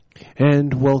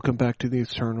And welcome back to the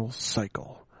Eternal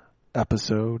Cycle,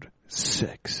 Episode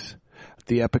 6,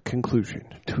 the epic conclusion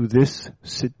to this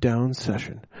sit-down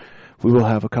session. We will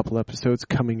have a couple episodes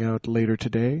coming out later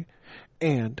today,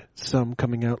 and some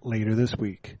coming out later this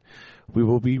week. We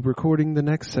will be recording the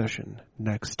next session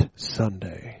next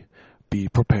Sunday. Be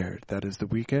prepared. That is the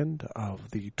weekend of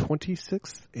the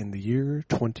 26th in the year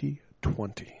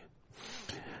 2020.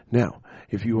 Now,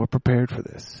 if you are prepared for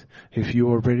this, if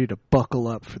you are ready to buckle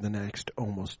up for the next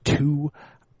almost 2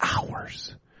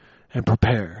 hours and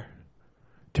prepare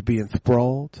to be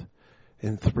enthralled,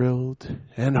 thrilled,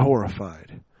 and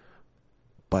horrified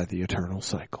by the Eternal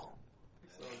Cycle.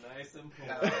 So nice and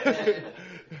polite.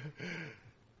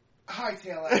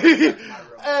 Hightail it.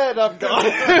 And I'm gone.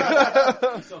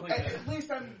 At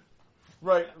least I'm...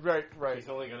 Right. He's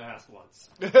only going to ask once.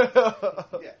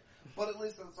 Yeah. But at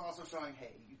least it's also showing,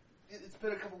 hey, it's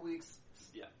been a couple weeks.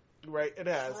 Yeah. Right, it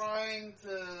has. Trying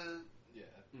to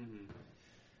Mm-hmm.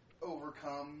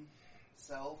 overcome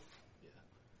self. Yeah.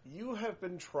 You have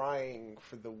been trying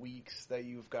for the weeks that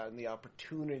you've gotten the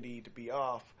opportunity to be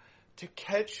off to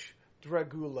catch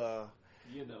Dragula.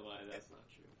 You know why that's not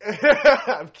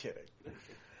true. I'm kidding.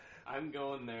 I'm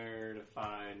going there to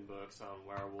find books on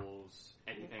werewolves.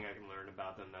 Anything I can learn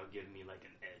about them that'll give me like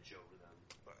an edge over them.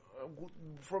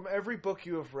 From every book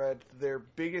you have read, their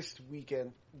biggest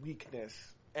weakness,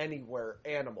 anywhere,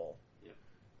 animal,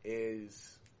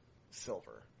 is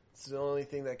silver. It's the only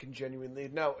thing that can genuinely...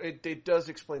 Now, it does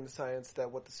explain the science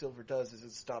that what the silver does is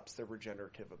it stops their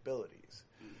regenerative abilities,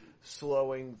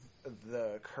 slowing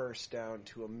the curse down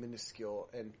to a minuscule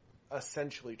and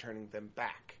essentially turning them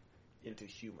back into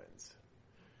humans.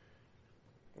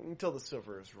 Until the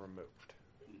silver is removed.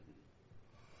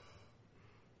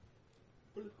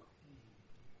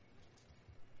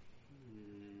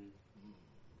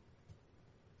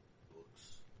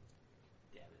 Books.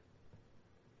 Damn it.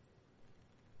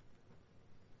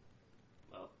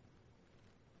 Well.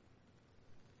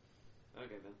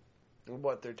 Okay then.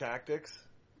 What, their tactics?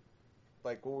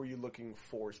 Like, what were you looking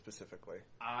for specifically?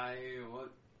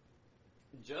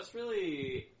 Just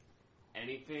really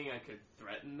anything I could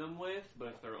threaten them with,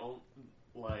 but if their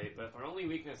only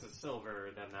weakness is silver,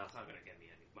 then that's not going to get me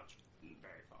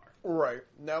very far. Right.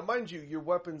 Now, mind you, your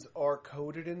weapons are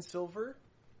coated in silver.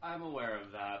 I'm aware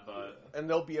of that, but... And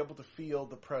they'll be able to feel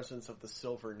the presence of the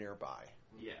silver nearby.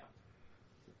 Yeah.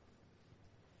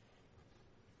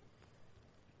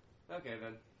 Okay,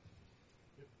 then.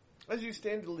 As you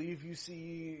stand to leave, you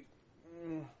see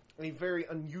a very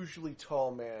unusually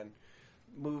tall man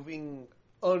moving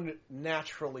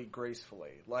unnaturally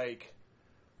gracefully, like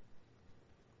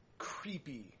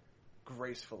creepy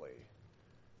gracefully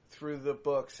through the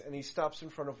books, and he stops in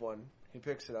front of one. He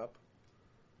picks it up.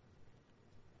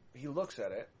 He looks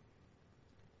at it.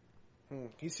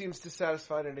 He seems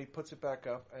dissatisfied, and he puts it back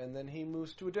up, and then he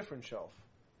moves to a different shelf.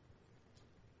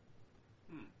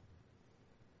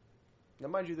 Now,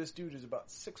 mind you, this dude is about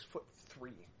 6'3".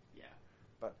 Yeah.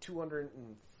 About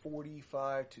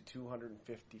 245 to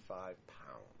 255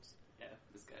 pounds. Yeah,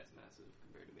 this guy's massive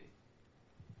compared to me.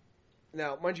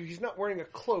 Now, mind you, he's not wearing a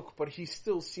cloak, but he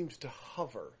still seems to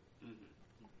hover.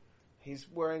 Mm-hmm. He's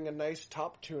wearing a nice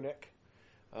top tunic,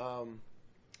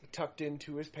 tucked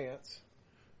into his pants,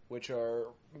 which are,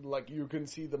 like, you can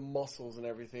see the muscles and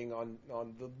everything on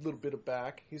the little bit of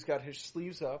back. He's got his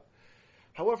sleeves up.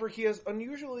 However, he has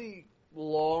unusually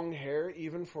long hair,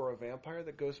 even for a vampire,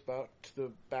 that goes about to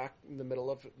the back in the middle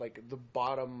of it, like the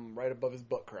bottom right above his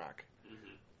butt crack.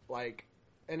 Mm-hmm. Like,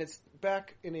 and it's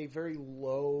back in a very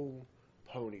low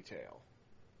ponytail.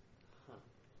 Huh.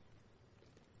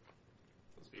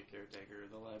 Must be a caretaker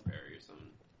of the library or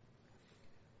something.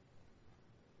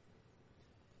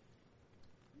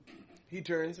 He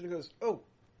turns and he goes, "Oh,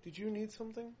 did you need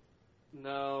something?"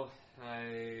 No,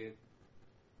 I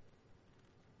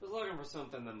was looking for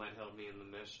something that might help me in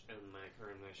my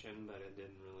current mission, but it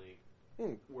didn't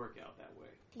really work out that way.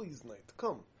 Please, knight,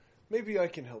 come. Maybe I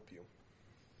can help you.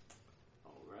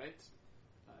 All right,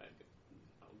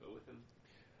 I'll go with him.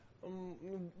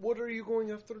 What are you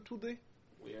going after today?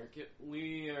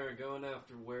 We are going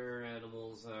after where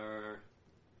animals are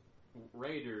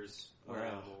raiders where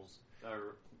animals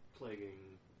are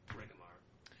plaguing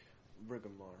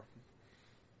Brigamar.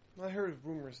 I heard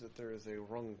rumors that there is a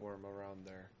rungworm around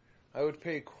there. I would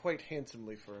pay quite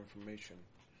handsomely for information.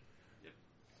 Yep.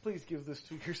 Please give this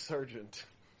to your sergeant.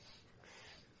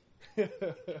 Double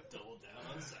down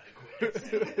on side quests.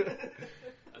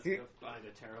 Let's go find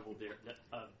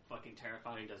a fucking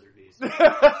terrifying desert beast.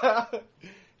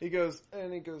 He goes,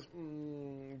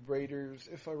 raiders,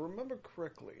 if I remember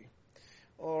correctly,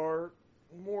 are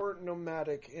more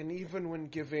nomadic, and even when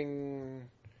giving...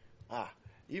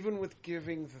 even with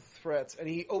giving the threats, and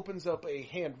he opens up a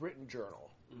handwritten journal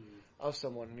of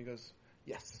someone, and he goes,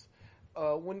 yes.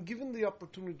 When given the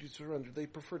opportunity to surrender, they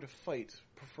prefer to fight,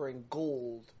 preferring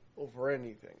gold over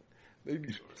anything.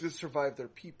 Maybe to survive their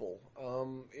people.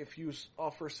 If you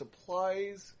offer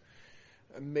supplies,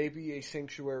 maybe a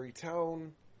sanctuary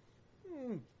town,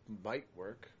 might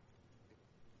work.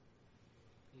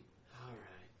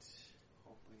 Alright.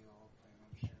 Hopefully you all plan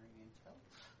on sharing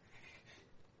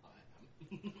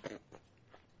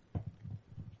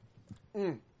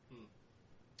intel.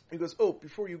 He goes, oh,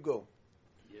 before you go,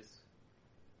 Yes.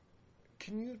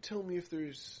 can you tell me if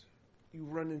you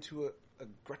run into a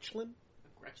Gretchlin? A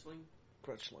Gretchling?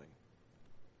 Gretchling.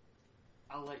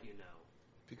 I'll let you know.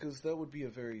 Because that would be a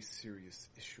very serious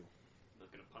issue.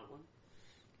 Looking to punt one?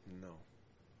 No.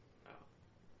 Oh.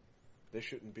 They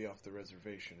shouldn't be off the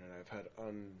reservation, and I've had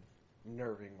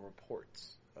unnerving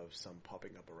reports of some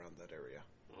popping up around that area.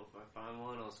 Well, if I find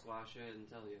one, I'll squash it and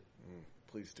tell you.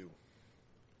 Please do.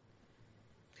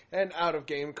 And out of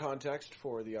game context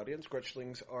for the audience,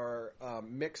 Gretchlings are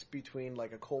mixed between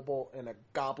like a kobold and a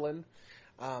goblin.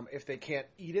 If they can't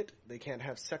eat it, they can't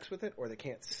have sex with it, or they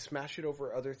can't smash it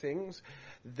over other things,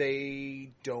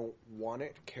 they don't want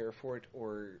it, care for it,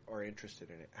 or are interested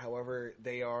in it. However,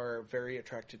 they are very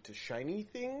attracted to shiny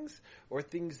things, or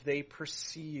things they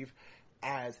perceive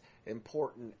as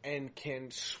important, and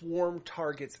can swarm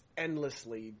targets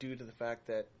endlessly due to the fact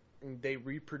that they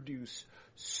reproduce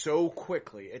so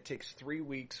quickly. It takes 3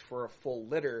 weeks for a full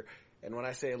litter, and when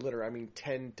I say a litter, I mean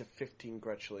 10 to 15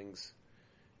 Gretchlings.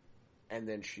 And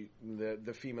then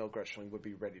the female Gretchling would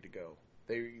be ready to go.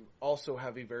 They also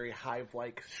have a very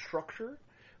hive-like structure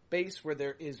base where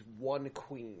there is one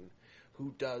queen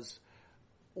who does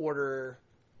order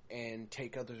and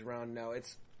take others around. Now,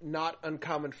 it's not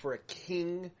uncommon for a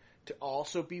king to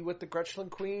also be with the Gretchling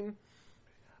queen.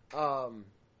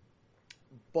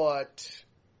 But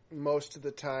most of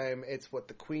the time it's what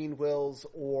the queen wills,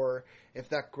 or if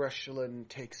that Gretchlin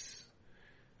takes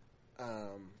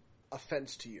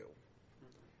offense to you.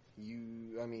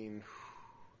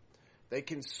 They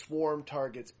can swarm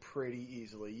targets pretty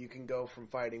easily. You can go from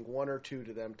fighting 1 or 2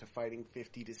 to them to fighting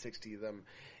 50 to 60 of them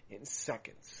in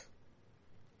seconds.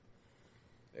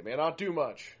 They may not do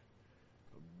much,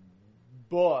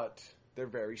 but they're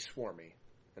very swarmy,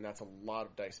 and that's a lot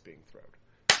of dice being thrown.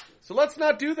 So let's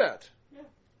not do that. Yeah.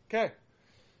 Okay.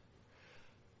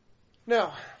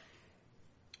 Now,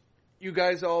 you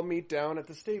guys all meet down at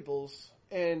the stables,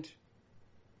 and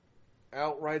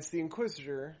out rides the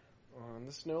Inquisitor on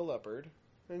the snow leopard,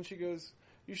 and she goes,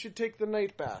 you should take the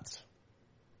night bats.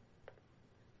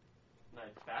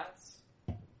 Night bats?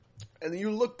 And then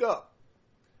you look up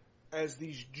as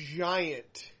these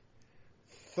giant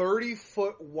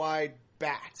 30-foot wide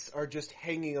bats are just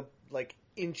hanging up like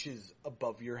inches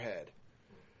above your head.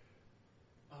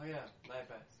 Oh yeah, night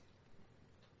bats.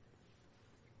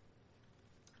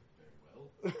 Very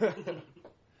well.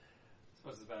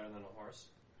 Suppose it's better than a horse.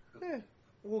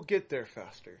 We'll get there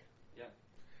faster. Yeah.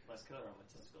 Less killer on my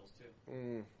testicles,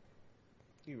 too.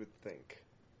 You would think.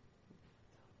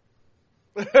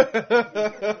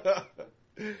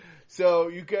 So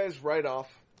you guys ride off,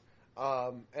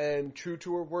 and true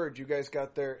to her word, you guys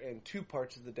got there in 2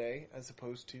 parts of the day as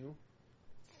opposed to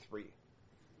 3.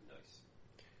 Nice.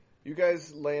 You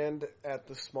guys land at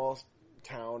the small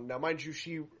town. Now, mind you,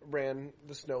 she ran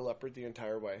the snow leopard the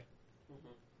entire way. Mm-hmm.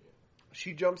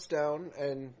 She jumps down,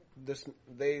 and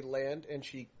they land, and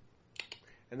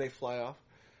they fly off.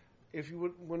 If you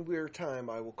would, when we're time,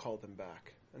 I will call them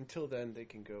back. Until then, they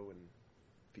can go and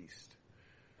feast.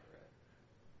 Right.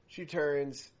 She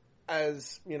turns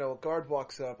as a guard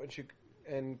walks up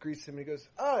and greets him. And he goes,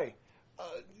 "Aye,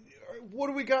 what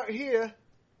do we got here?"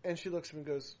 And she looks at him and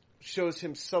goes, shows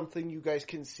him something you guys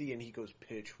can see, and he goes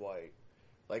pitch white,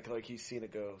 like he's seen a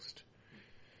ghost.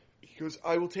 He goes,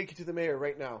 "I will take you to the mayor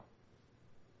right now."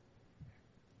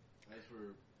 As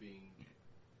we're being...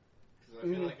 Because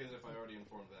I feel like as if I already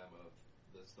informed them of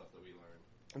the stuff that we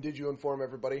learned. Did you inform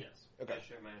everybody? Yes. Okay. I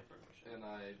share my information. And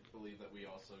I believe that we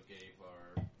also gave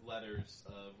our letters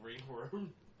of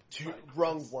ringworm.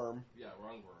 Rungworm. Yeah,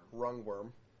 rungworm.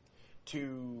 Rungworm.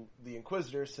 To the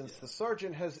Inquisitor, since the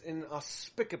sergeant has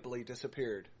inexplicably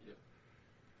disappeared. Yep.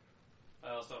 I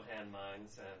also hand mine,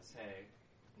 says, hey,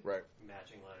 Right.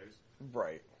 matching letters.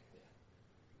 Right.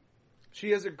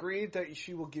 She has agreed that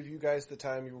she will give you guys the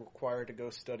time you require to go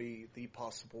study the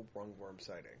possible rungworm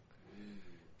sighting.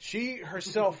 She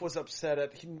herself was upset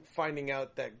at finding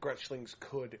out that Gretchlings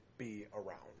could be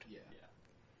around. Yeah.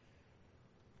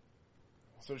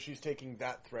 So she's taking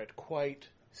that threat quite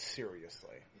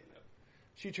seriously. Yeah.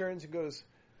 She turns and goes,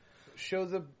 show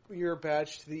your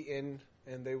badge to the inn,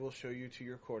 and they will show you to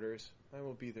your quarters. I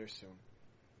will be there soon.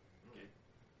 Okay.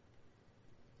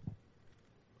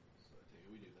 So I think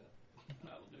we do that.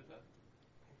 I will do that.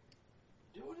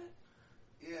 Doing it?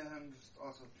 Yeah, I'm just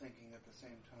also thinking at the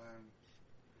same time,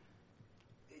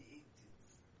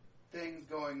 things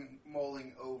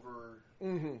mulling over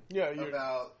Mm-hmm. Yeah,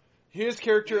 about. his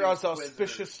character the is Inquisitor.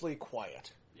 auspiciously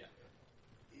quiet. Yeah.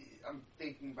 I'm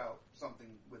thinking about something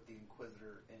with the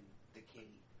Inquisitor and the key.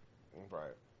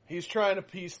 Right. He's trying to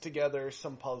piece together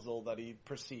some puzzle that he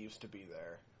perceives to be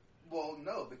there. Well,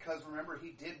 no, because remember,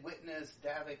 he did witness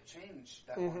Davik change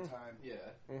that one time. Yeah.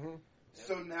 Mm-hmm.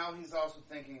 So now he's also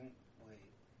thinking, wait.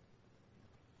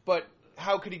 But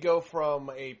how could he go from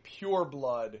a pure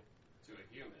blood To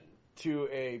a human. to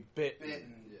a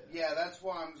bitten? Yeah, that's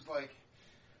why I'm just like...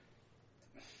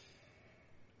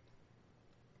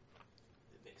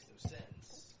 It makes no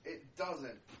sense. It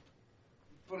doesn't.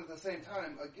 But at the same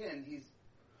time, again, he's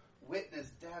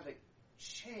witnessed Davik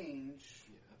change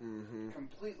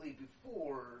completely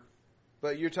before.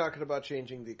 But you're talking about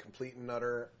changing the complete and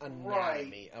utter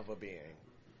anatomy of a being.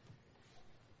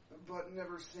 But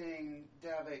never seeing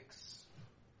Davik's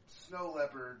snow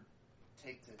leopard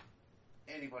take to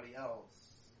anybody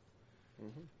else.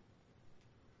 Mm-hmm.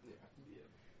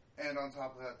 Yeah. And on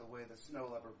top of that, the way the snow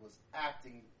leopard was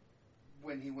acting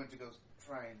when he went to go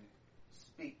try and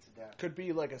speak to Davik. Could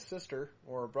be like a sister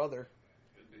or a brother.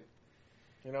 Could be.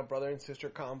 You know, brother and sister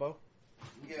combo.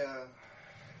 Yeah.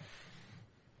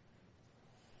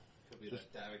 Could be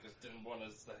that Davik just didn't want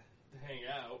us to hang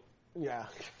out. Yeah.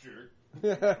 Sure.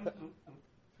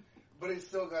 But he's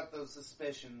still got those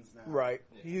suspicions now. Right.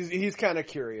 Yeah. He's kind of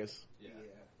curious. Yeah.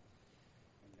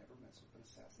 I never mess with an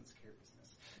assassin's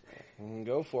curiousness.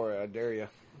 Go for it. I dare you.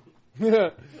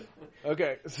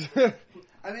 Okay.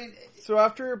 I mean... So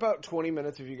after about 20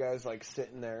 minutes of you guys, like,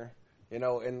 sitting there, you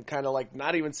know, and kind of, like,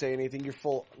 not even saying anything, you're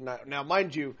full... Now,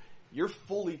 mind you, you're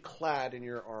fully clad in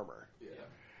your armor. Yeah.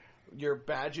 Your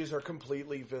badges are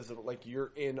completely visible. Like,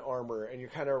 you're in armor, and you're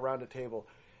kind of around a table.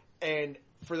 And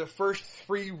for the first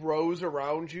 3 rows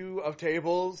around you of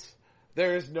tables,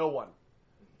 there is no one.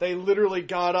 They literally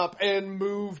got up and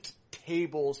moved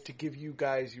tables to give you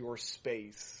guys your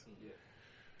space. Yeah.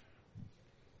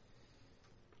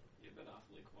 You've been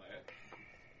awfully quiet.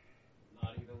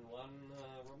 Not even one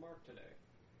remark today.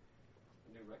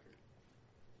 A new record.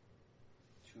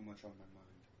 Too much on my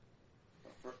mind.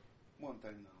 But for one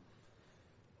thing, though.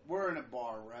 We're in a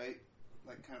bar, right?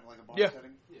 Like, kind of like a bar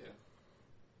setting? Yeah.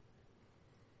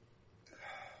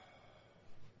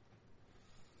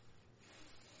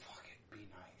 Fuck it, be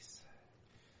nice.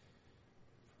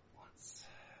 For once.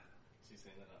 Is he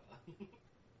saying that out loud?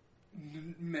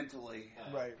 Mentally.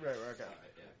 Right, okay. Alright,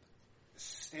 yeah.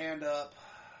 Stand up.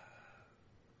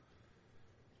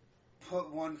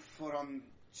 Put one foot on the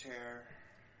chair.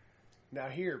 Now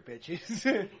here,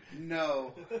 bitches.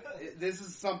 No. This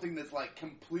is something that's, like,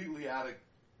 completely out of...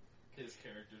 His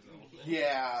character's own.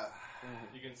 Yeah.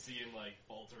 You can see him, like,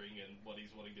 faltering in what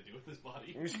he's wanting to do with his body.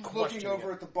 He's Looking questioning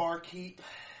over it. at the barkeep.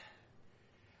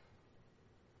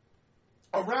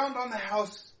 Around on the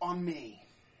house on me.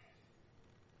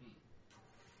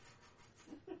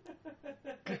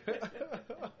 The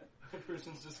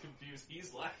person's just confused.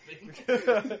 He's laughing.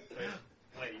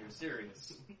 Wait, you're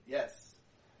serious? Yes.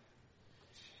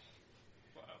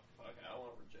 Wow. Fuck, I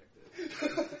won't reject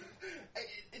it.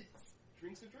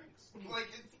 Drinks are drinks. Like,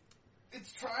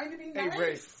 it's trying to be Hey, nice.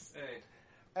 Rafe. Hey.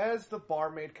 As the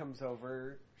barmaid comes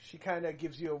over, she kind of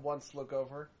gives you a once look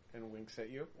over and winks at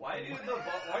you. Why do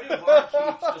bar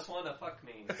chiefs just want to fuck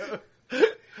me?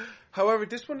 However,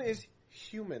 this one is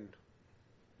human.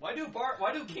 Why do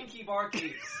kinky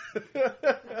barkeeps? Because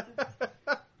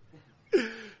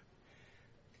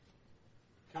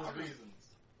reasons.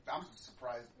 I'm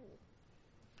surprised.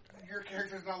 Your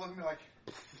character's not looking at me like,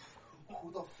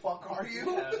 who the fuck are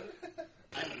you? Yeah.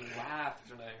 I laughed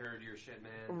when I heard your shit,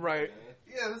 man. Right.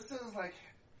 Yeah, this is like...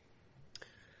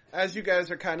 As you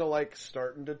guys are kind of like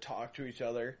starting to talk to each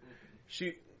other,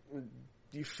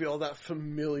 you feel that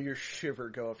familiar shiver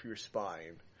go up your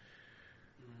spine.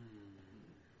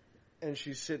 And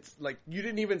she sits, like, you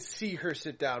didn't even see her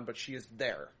sit down, but she is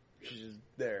there. She's just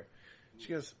there. She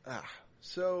goes,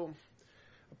 so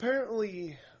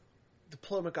apparently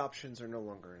diplomatic options are no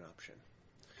longer an option.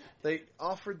 They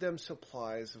offered them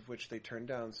supplies of which they turned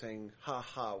down, saying,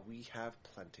 we have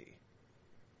plenty.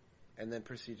 And then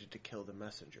proceeded to kill the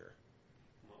messenger.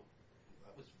 Well,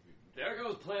 That was rude. there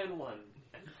goes plan 1.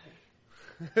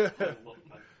 I look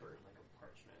my bird like a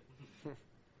parchment.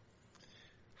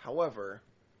 However,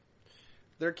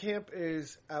 Their camp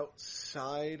is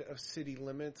outside of city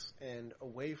limits and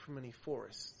away from any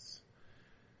forests.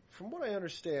 From what I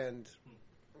understand,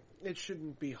 it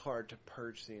shouldn't be hard to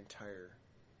purge the entire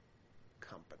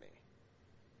company.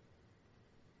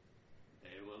 They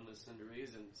won't listen to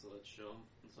reason, so let's show them.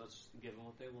 So let's give them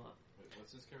what they want. Wait,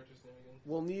 what's his character's name again?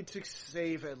 We'll need to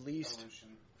save at least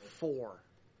 4. We'll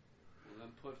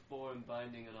then put 4 in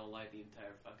binding, and I'll light the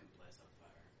entire fucking place on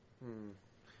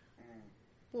fire.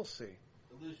 We'll see.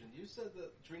 Illusion, you said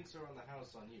that drinks are on the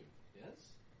house on you,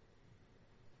 yes?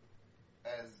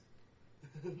 As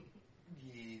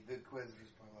the Inquisitor's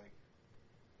probably like...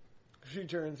 She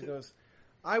turns and goes,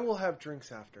 I will have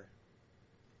drinks after.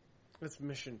 It's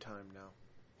mission time now.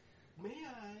 May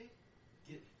I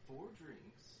get 4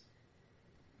 drinks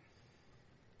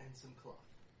and some cloth?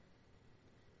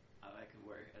 I can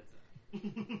wear heads up.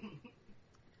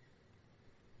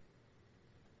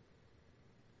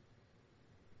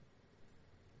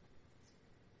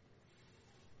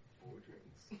 4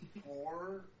 drinks.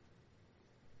 4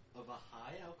 of a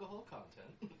high alcohol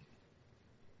content.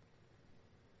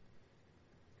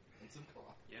 And some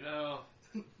cloth. You know,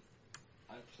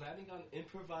 I'm planning on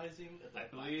improvising. I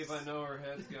believe I know where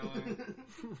head's going,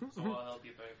 so I'll help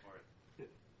you pay for it.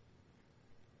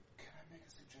 Can I make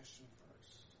a suggestion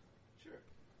first? Sure.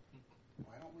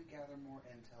 Why don't we gather more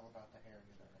intel about the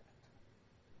area they're at?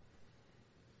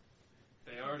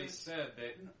 They already said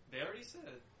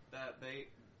that they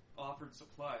offered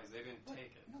supplies. They didn't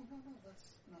take it. No,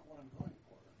 that's not what I'm going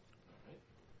for. Alright.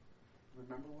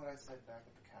 Remember what I said back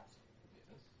at the castle?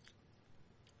 Yes.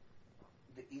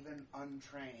 The even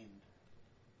untrained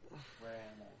rare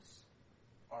animals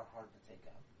are hard to take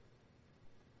out.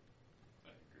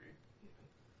 I agree.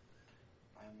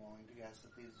 I'm willing to guess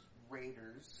that these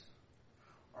raiders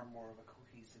are more of a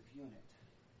cohesive unit.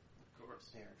 Of course.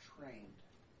 They are trained.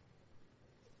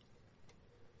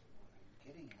 What I'm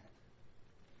getting at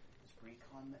is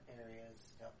recon the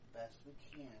areas best we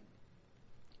can.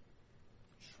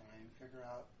 Try and figure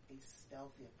out a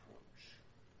stealthy approach.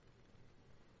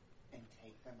 And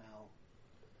take them out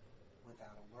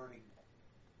without alerting them.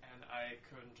 And I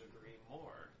couldn't agree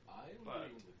more. I'm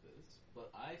agreeing with this, but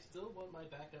I still want my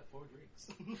backup 4 drinks.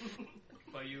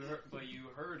 But you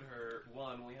heard her.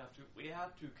 One, we have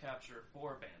to capture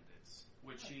 4 bandits,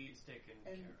 which she's taken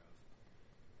care of.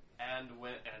 And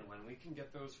when we can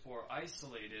get those 4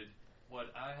 isolated,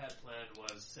 what I had planned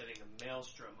was setting a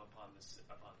maelstrom upon the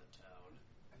town,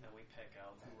 and we pick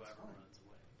out whoever runs away.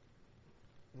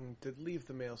 To leave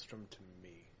the maelstrom to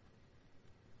me.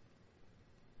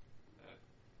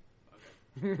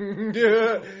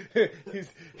 Okay.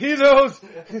 he knows.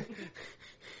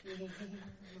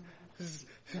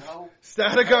 No.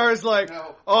 Statigar is like,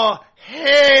 no. Oh,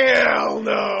 hell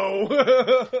no!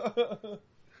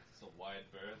 It's a wide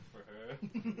berth for her.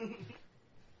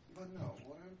 But no,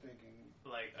 what I'm thinking...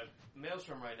 Like, a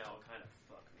maelstrom right now will kind of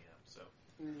fuck me up, so...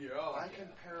 I can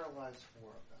paralyze 4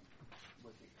 of them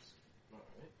with these.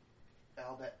 Alright.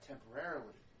 Albeit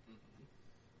temporarily,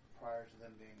 prior to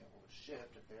them being able to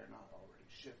shift if they're not already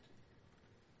shifted.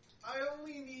 I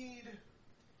only need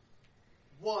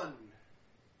 1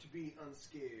 to be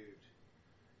unscathed.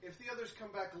 If the others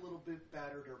come back a little bit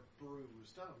battered or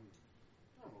bruised, I'm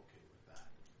okay with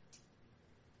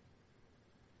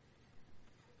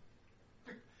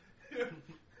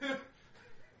that.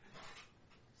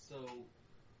 So,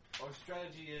 our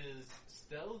strategy is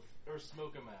stealth or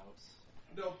smoke them out?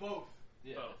 No, both.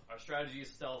 Yeah. Both. Our strategy is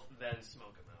stealth, then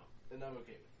smoke them out. And I'm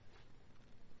okay with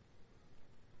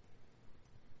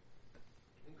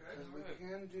Because we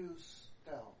can do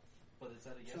stealth. But is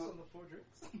that a yes on the 4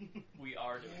 drinks? We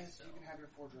are doing Yes, stealth. you can have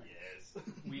your 4 drinks. Yes.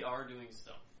 We are doing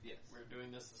stealth. Yes. We're doing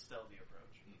this a stealthy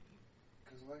approach.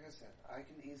 Because like I said, I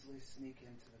can easily sneak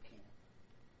into the camp.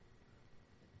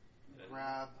 Then-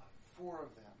 Grab 4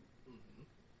 of them.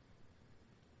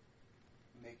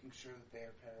 Making sure that they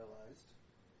are paralyzed.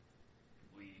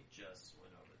 We just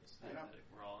went over this. I know.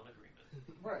 We're all in agreement.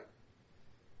 Right.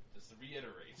 Just to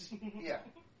reiterate. Yeah.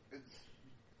 It's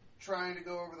trying to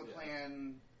go over the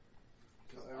plan.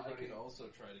 Because I could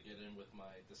also try to get in with my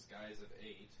disguise of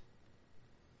 8,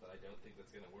 but I don't think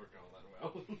that's going to work all that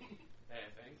well. Hey,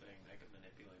 if anything, I could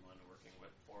manipulate one working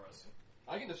with for us.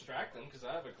 I can distract them because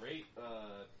I have a great.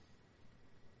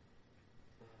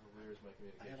 Where's my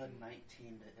communication? I have a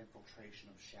 19-bit infiltration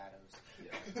of shadows.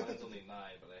 Yeah, mine's only 9,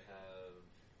 but I have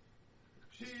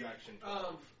distraction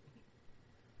 12.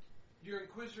 Your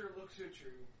Inquisitor looks at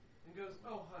you and goes,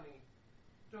 "Oh, honey,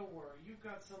 don't worry. You've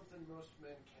got something most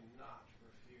men cannot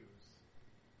refuse."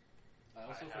 I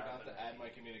also forgot to add my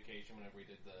communication whenever we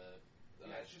did the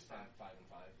it's just 5 and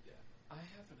 5. Yeah. I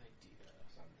have an idea.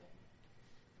 Something.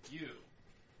 You.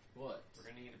 What? We're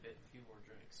gonna need a few more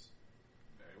drinks.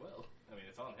 Very well. I mean,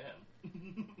 it's on him.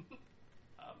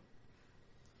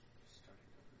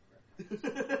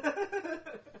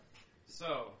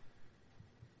 So,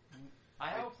 I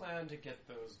have a plan to get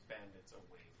those bandits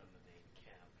away from the main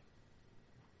camp.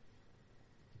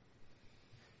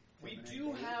 We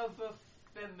do have a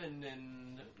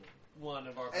feminine one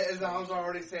of our... As I was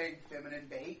already saying, feminine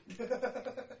bait.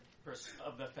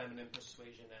 of the feminine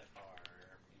persuasion at our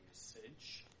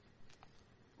usage.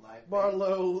 Live bait.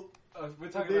 Marlo, we're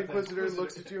the talking about Inquisitor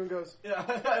looks at you and goes, Yeah,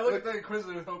 I look at the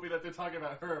Inquisitor hoping that they're talking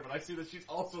about her, but I see that she's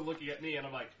also looking at me, and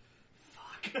I'm like,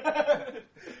 fuck.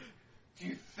 Do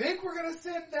you think we're gonna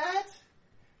send that?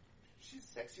 She's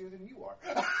sexier than you are.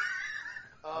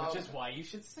 Which is why you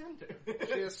should send her.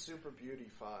 she has Super Beauty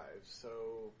 5, so...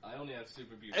 I only have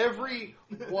Super Beauty.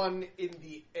 Everyone in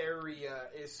the area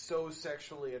is so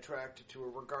sexually attracted to her,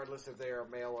 regardless if they are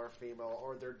male or female,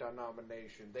 or their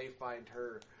denomination. They find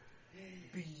her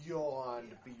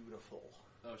beyond beautiful.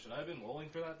 Oh, should I have been rolling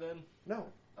for that then? No.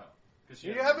 Oh. Because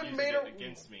You haven't made it a...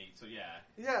 against me, so yeah.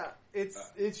 Yeah,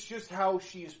 it's just how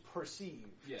she's perceived.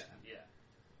 Yeah. Yeah.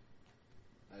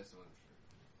 I just wasn't sure.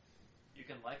 You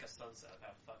can like a sunset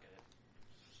without fucking it.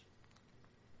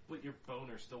 But your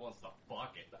boner still wants to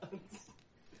fuck it.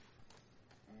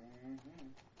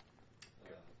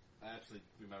 I actually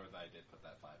remember that I did put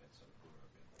that 5 in, so we were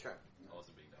okay. Okay.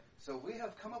 Also being dumb. So we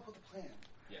have come up with a plan.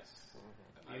 Yes.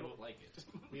 I don't like it.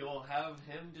 We will have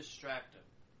him distract him.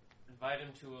 Invite him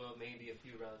to maybe a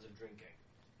few rounds of drinking.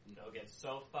 He'll get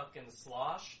so fucking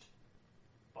sloshed.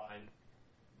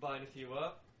 Bind a few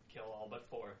up. Kill all but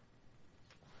 4.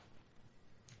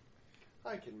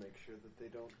 I can make sure that they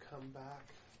don't come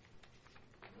back.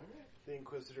 Alright. The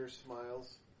Inquisitor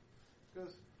smiles.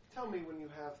 Goes, tell me when you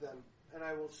have them, and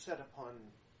I will set upon...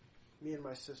 Me and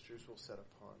my sisters will set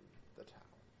upon the town.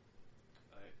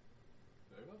 Alright.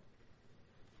 Very well.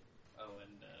 Oh,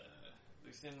 and,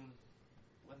 Lucian,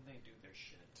 when they do their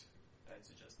shit, I'd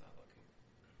suggest not looking.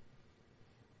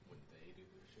 When they do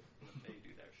their shit. When they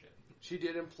do their shit. She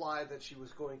did imply that she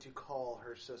was going to call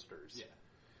her sisters. Yeah.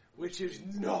 Which is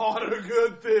not a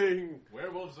good thing!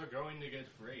 Werewolves are going to get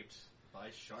raped by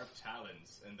sharp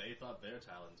talons, and they thought their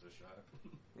talons were sharp.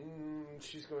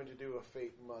 She's going to do a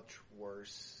fate much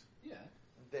worse Yeah.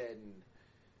 than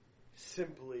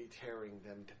simply tearing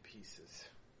them to pieces.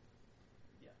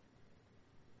 Yeah.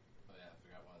 Oh yeah, I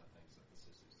forgot one of the things that the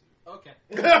sisters do. Okay.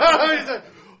 He's like,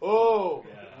 oh,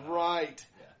 Yeah. right.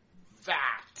 Yeah.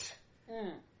 That.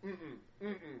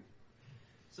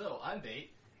 So, I'm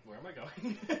bait. Where am I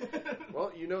going?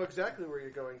 Well, you know exactly where you're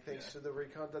going thanks to the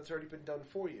recon that's already been done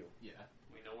for you. Yeah.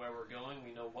 We know where we're going,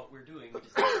 we know what we're doing, we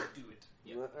just have to do it.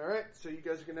 Yep. Alright, so you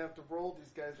guys are going to have to roll.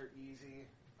 These guys are easy.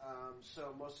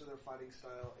 So most of their fighting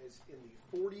style is in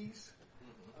the 40s.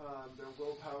 Mm-hmm. Their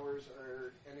willpowers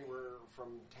are anywhere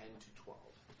from 10 to 12.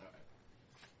 Alright.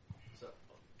 So,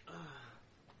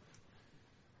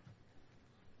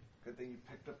 Good thing you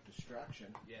picked up distraction.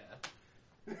 yeah.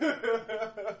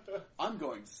 I'm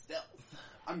going stealth.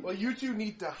 Well, you two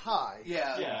need to hide.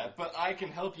 Yeah. Yeah, but I can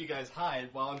help you guys hide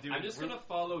while I'm doing... I'm just gonna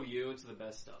follow you into the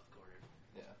best stuff corner.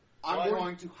 Yeah. I'm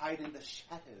going to hide in the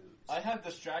shadows. I have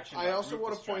distraction. I also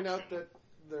want to point out distraction.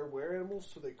 that they're were-animals,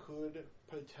 so they could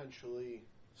potentially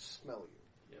smell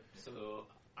you. Yep. So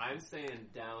I'm saying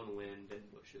downwind and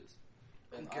bushes.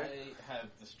 And Okay. I have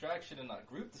distraction and not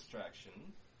group distraction,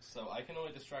 so I can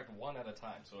only distract one at a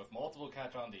time. So if multiple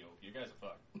catch on to you, you guys are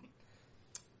fucked.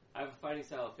 I have a fighting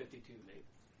style of 52, mate.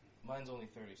 Mine's only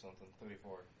 30-something,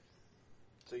 34.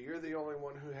 So you're the only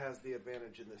one who has the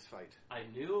advantage in this fight. I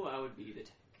knew I would be the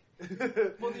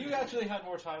tank. Well, you actually had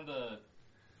more time to...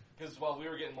 Because while we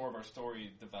were getting more of our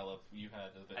story developed, you had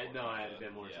a bit more I know time I had to- a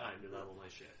bit more yeah. time to level my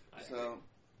shit. So,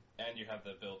 And you have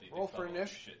the ability to Roll for cover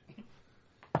initiative. shit.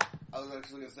 I was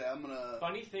actually going to say, I'm going to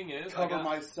Funny thing is, cover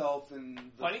myself in the...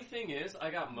 Funny thing is,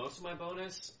 I got most of my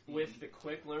bonus with the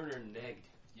quick learner negged.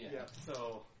 Yeah.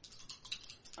 So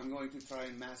I'm going to try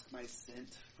and mask my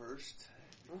scent first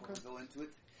before Okay. I go into it.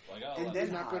 Well, I got And 11. then-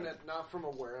 You're not gonna, not from a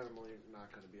were-animal, you're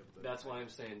not going to be able to... that's why I'm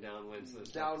saying downwind. So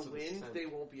Downwind, they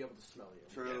won't be able to smell you.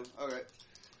 True. Okay.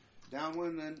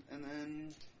 Downwind and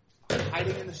then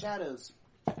hiding in the shadows.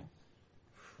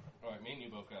 Alright, me and you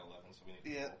both got 11, so we need to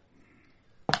Yeah.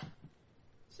 roll.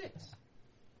 6.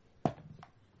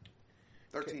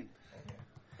 13.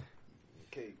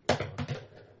 Okay.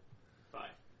 5.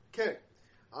 Okay.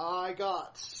 I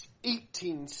got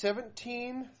 18,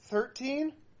 17,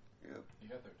 13. Yep. You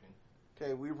got 13.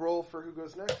 Okay, we roll for who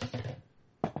goes next.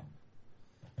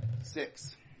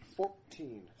 6.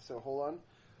 14. So hold on.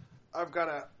 I've got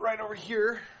a right over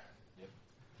here. Yep.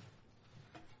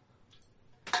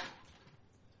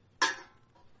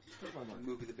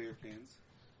 Movie the beer cans.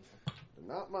 They're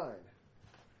not mine.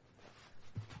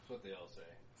 That's what they all say.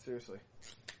 Seriously.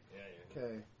 Yeah,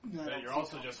 Okay. But you're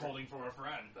also just holding for a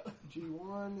friend.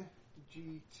 G1,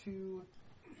 G2,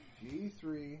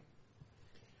 G3,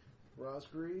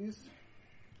 raspberries.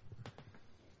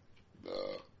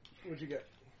 What'd you get?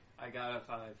 I got a 5.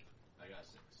 I got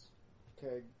 6.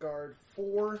 Okay, guard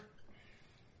 4.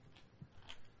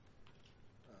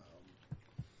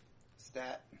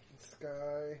 Stat.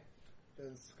 Sky,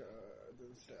 then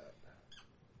stat.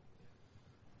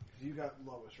 You got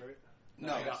lowest, right?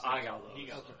 No, I got lowest. He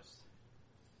got Okay. lowest.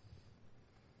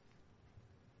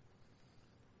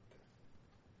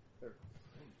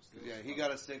 Yeah, he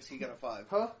got a 6, he got a 5.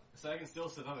 Huh? So I can still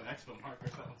set another expo marker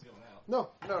if that one's going out. No.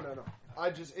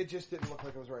 It just didn't look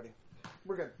like it was ready.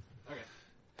 We're good. Okay.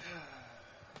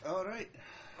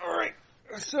 Alright.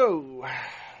 So,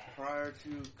 Prior to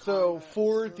combat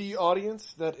for stuff. the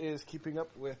audience that is keeping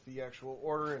up with the actual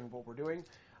order and what we're doing,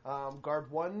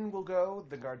 guard 1 will go,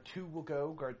 then guard 2 will go,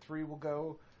 guard 3 will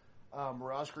go,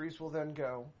 Mirage Grease will then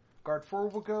go, guard 4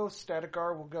 will go, Static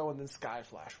Guard will go, and then Sky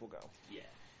Flash will go. Yeah.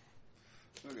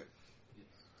 Okay.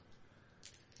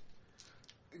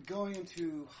 Going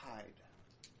into hide.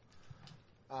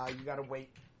 You gotta wait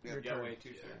Yeah, your You gotta turn. wait 2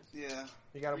 turns. Yeah.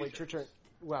 You gotta 3 wait your turns. turn.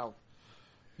 Well,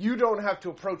 you don't have to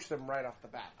approach them right off the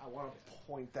bat. I want to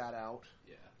point that out.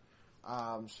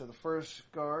 Yeah. So the first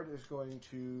guard is going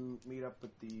to meet up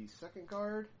with the second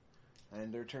guard,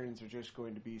 and their turns are just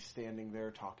going to be standing there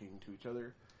talking to each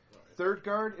other. Alright. Third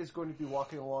guard is going to be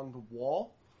walking along the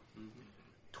wall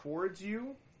towards you,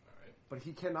 Alright. but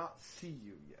he cannot see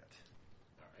you yet.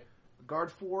 Alright.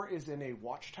 Guard 4 is in a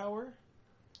watchtower,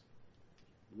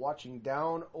 watching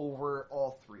down over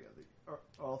all three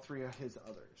of his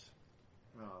others.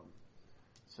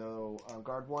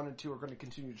 Guard 1 and 2 are going to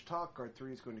continue to talk. Guard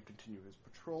 3 is going to continue his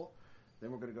patrol.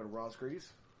 Then we're going to go to Rosgreaves.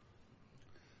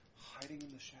 Hiding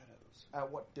in the shadows.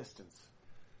 At what distance?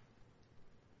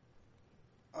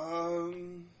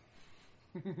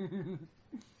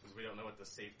 Because we don't know what the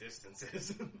safe distance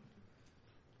is.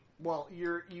 Well,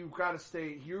 you've got to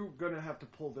stay. You're going to have to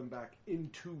pull them back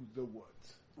into the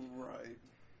woods. Right.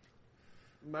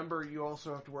 Remember, you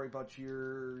also have to worry about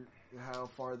how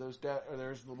far those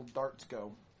there's little darts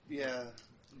go, Yeah.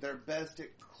 They're best at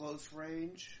close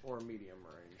range. or medium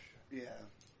range. Yeah.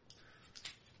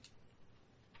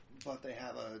 But they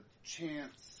have a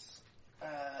chance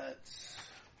at...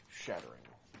 Shattering.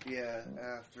 Yeah,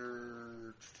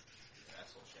 after...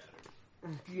 Asshole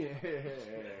shattered. Yeah.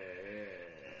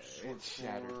 It's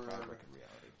shattered for- fabric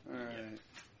in reality. Alright.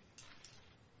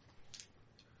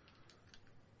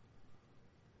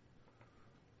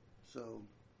 So,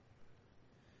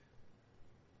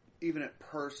 even at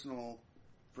personal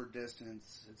for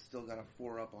distance, it's still got a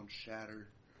 4 up on shattered.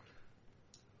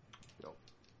 Yep.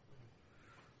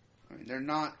 I mean, they're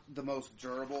not the most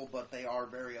durable, but they are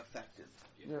very effective.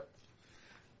 Yep.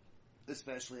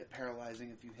 Especially at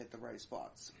paralyzing if you hit the right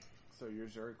spots. So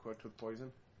yours are equipped with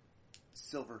poison,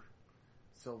 Silver.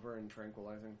 silver, and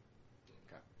tranquilizing.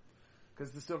 Okay.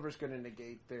 Because the silver's going to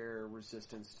negate their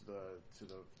resistance to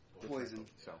the Poison.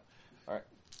 So, all right.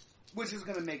 Which is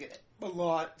going to make it a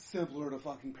lot simpler to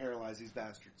fucking paralyze these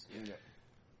bastards. Yeah.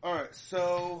 Alright,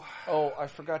 so... Oh, I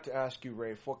forgot to ask you,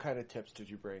 Rafe. What kind of tips did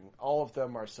you bring? All of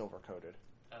them are silver coated.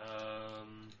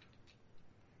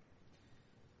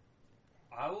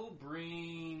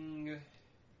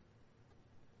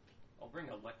 I'll bring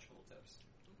electrical tips.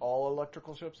 All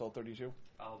electrical ships, all 32.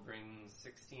 I'll bring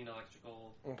 16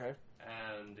 electrical, Okay.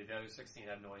 and the other 16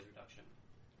 have noise reduction.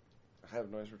 I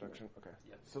have noise reduction. Okay.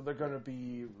 Yep. So they're going to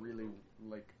be really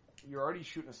you're already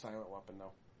shooting a silent weapon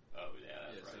though. Oh, yeah,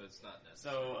 that's Yeah, right. so it's not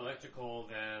necessary. So electrical,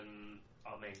 then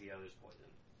I'll make the others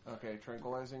poison. Okay,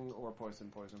 tranquilizing or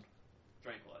poison?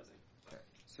 Tranquilizing.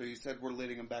 So you said we're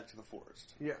leading them back to the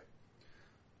forest. Yeah.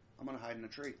 I'm going to hide in a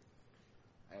tree.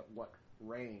 At what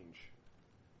range?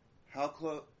 How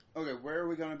close... Okay, where are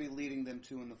we going to be leading them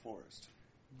to in the forest?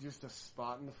 Just a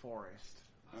spot in the forest.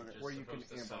 I'm Okay. just Where you can supposed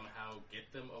to ambush. somehow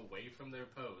get them away from their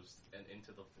post and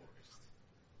into the forest.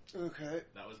 Okay.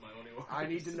 That was my only order. I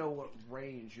need to know what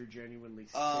range you're genuinely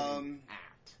sitting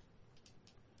at.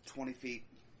 20 feet.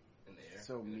 in the air.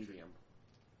 So in the tree. medium.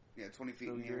 Yeah, 20 feet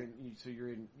So in the air.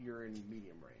 you're in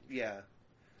medium range. Yeah.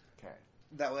 Okay.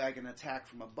 That way I can attack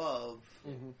from above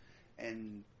Mm-hmm.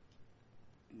 and...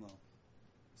 Well,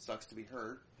 sucks to be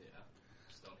hurt. Yeah.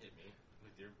 Just don't hit me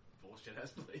with your bullshit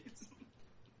ass blades.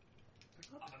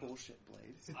 bullshit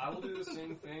blades. I will do the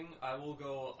same thing. I will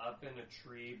go up in a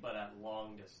tree, but at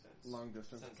long distance. Long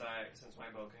distance. Since my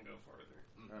bow can go further.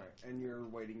 All right, and you're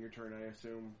waiting your turn, I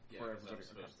assume, for everybody. I'm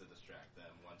supposed to distract them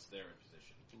once they're in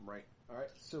position. Right. All right.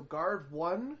 So guard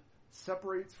 1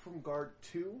 separates from guard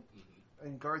 2,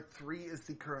 and guard 3 is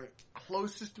the current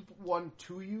closest one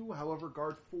to you. However,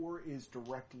 guard 4 is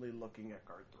directly looking at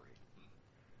guard 3.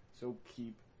 So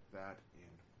keep that in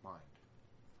mind.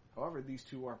 However, these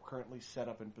two are currently set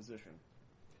up in position.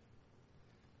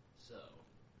 So,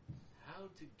 how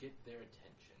to get their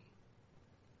attention?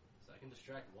 So I can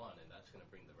distract one, and that's going to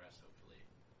bring the rest, hopefully.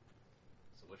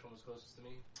 So which one was closest to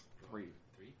me? 3.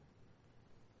 3?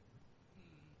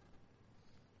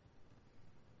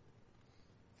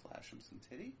 Flash him some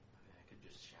titty? I mean, I could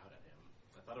just shout at him.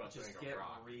 I thought about Just throwing get a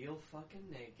rock. real fucking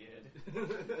naked.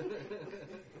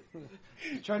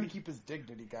 He's trying to keep his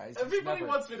dignity, guys. Everybody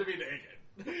wants me to be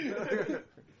naked.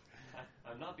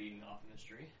 I'm not beating off in this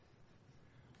tree.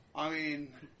 I mean...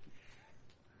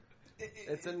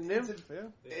 It's a nymph,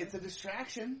 It's a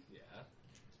distraction. Yeah,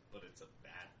 but it's a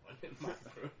bad one in my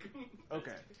book.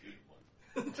 Okay. It's a good one.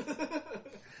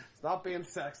 It's not being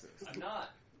sexist. I'm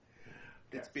not.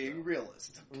 It's being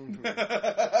realist. Mm-hmm.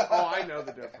 Oh, I know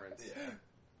the difference. Yeah.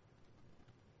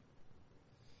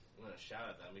 I'm going to shout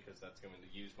at them because that's going to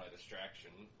use my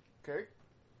distraction. Okay.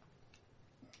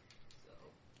 So,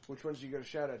 Which ones are you going to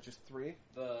shout at? Just 3?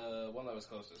 the one that was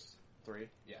closest. 3?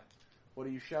 Yeah. What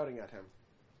are you shouting at him?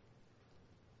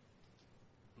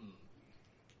 I'm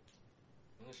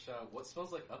going to shout, what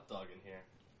smells like updog in here?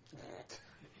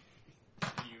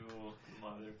 You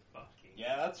motherfucking.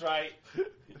 Yeah, that's right.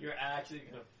 You're actually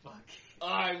gonna fuck.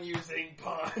 I'm using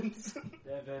puns.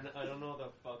 Devin, I don't know what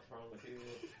the fuck's wrong with you.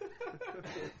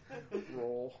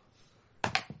 Roll.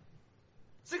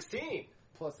 16.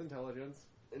 Plus intelligence.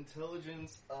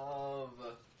 Intelligence of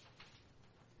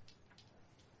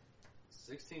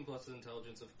 16 plus an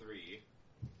intelligence of 3.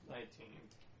 19.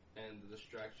 And the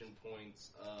distraction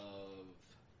points of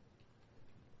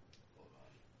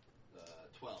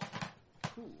 12.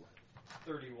 Ooh.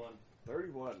 31.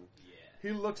 31. Yeah. He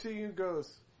looks at you and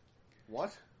goes,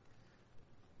 "What?"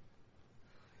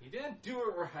 You didn't do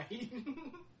it right.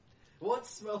 What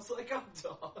smells like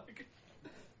updog?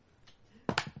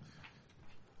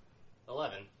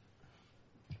 11.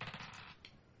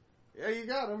 Yeah, you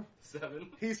got him. 7.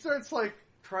 He starts,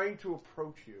 trying to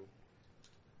approach you.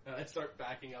 And I start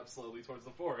backing up slowly towards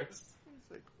the forest. He's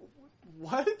like,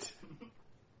 "What?"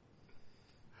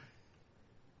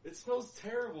 It smells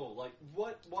terrible. Like,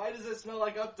 what? Why does it smell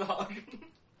like updog?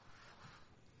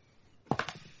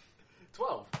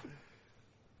 12.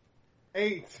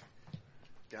 8.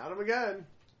 Got him again.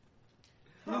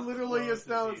 He literally Close is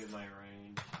now... he in my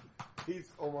range. He's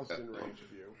almost in range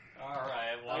of you.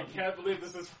 Alright, well, I can't believe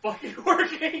this is fucking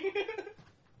working. I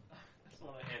just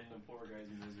want to end the poor guy's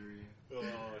misery. Oh,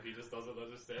 he just doesn't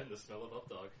understand the smell of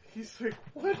updog. He's like,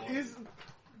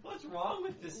 What's wrong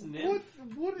with this nymph?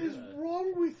 What is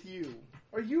wrong with you?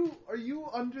 Are you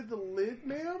under the lid,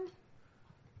 ma'am?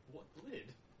 What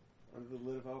lid? Under the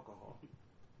lid of alcohol.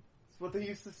 That's what they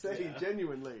used to say,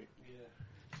 genuinely. Yeah.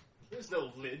 There's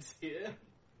no lids here.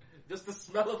 Just the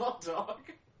smell of updog.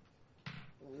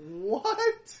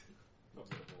 What? I'm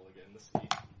gonna roll again this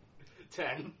week.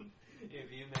 10.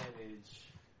 If you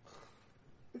manage.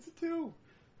 It's a 2.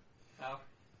 How?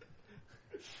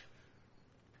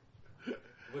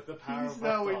 With the power He's of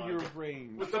now updog. in your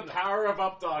range. With the power of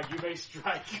updog, you may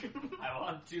strike. I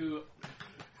want to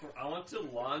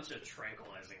launch a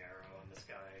tranquilizing arrow on this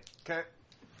guy. Okay.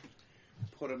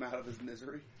 Put him out of his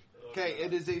misery. Okay,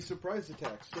 it is a surprise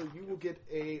attack, so you will get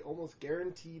a almost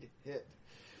guaranteed hit.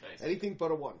 Nice. Anything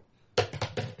but a 1.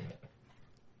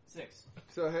 6.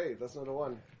 So hey, that's not a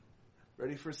 1.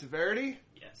 Ready for severity?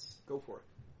 Yes. Go for it.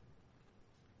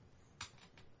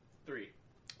 3.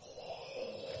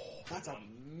 That's a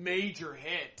major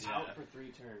hit. Out for 3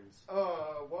 turns.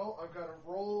 Well, I've got to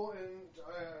roll, and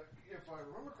if I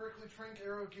remember correctly, Trank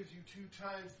Arrow gives you 2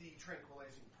 times the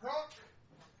tranquilizing proc.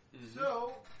 Mm-hmm.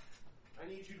 So, I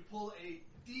need you to pull a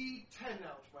D10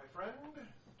 out, my friend.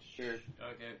 Sure.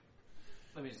 Okay.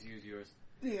 Let me just use yours.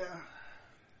 Yeah.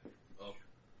 Oh.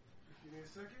 Give me a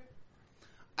second.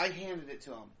 I handed it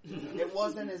to him. It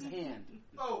was in his hand.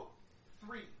 Oh,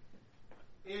 3.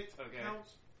 It Okay.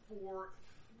 counts for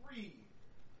 3.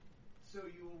 So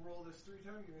you will roll this 3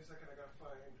 times. Give me a second. I gotta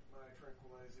find my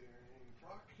tranquilizing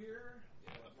proc here.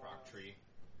 Yeah, the proc tree.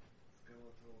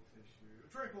 Skeletal tissue.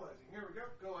 Tranquilizing. Here we go.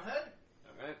 Go ahead.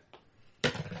 Alright.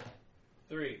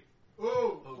 3.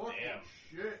 Oh, Oh, fucking damn.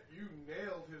 shit. You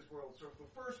nailed his world. So for the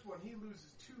first one, he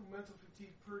loses 2 mental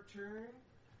fatigue per turn.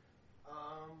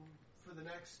 For the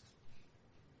next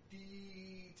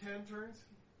D10 turns.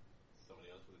 Somebody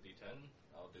else with a D10?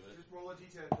 I'll do it. Just roll a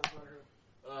D10, doesn't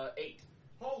matter. 8.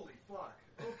 Holy fuck.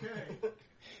 Okay.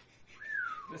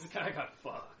 This guy got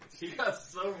fucked. He got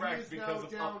so wrecked because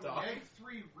of down up dog.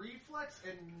 -3 reflex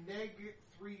and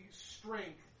 -3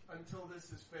 strength until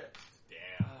this is fixed.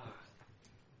 Damn.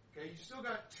 Okay, you still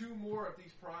got 2 more of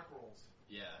these proc rolls.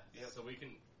 Yeah. So we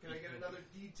can. Can I get another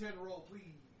D10 roll, please?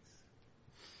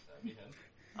 That'd be him.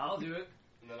 I'll do it.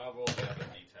 And then I'll roll the other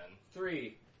D10.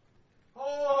 3.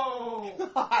 Oh!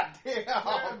 God damn!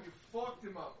 Damn, you fucked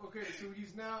him up. Okay, so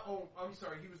he's now... Oh, I'm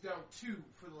sorry, he was down 2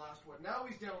 for the last one. Now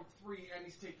he's down 3, and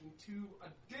he's taking 2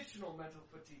 additional mental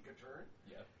fatigue a turn.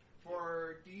 Yep.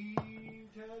 For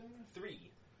D10?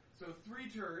 3. So 3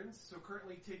 turns, so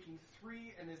currently taking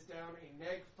 3 and is down a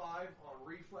 -5 on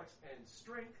reflex and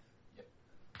strength. Yep.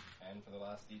 And for the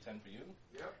last D10 for you?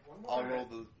 Yep, one more. I'll roll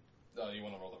the... Oh, you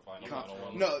want to roll the final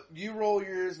one? No, you roll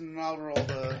yours and I'll roll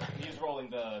the... He's rolling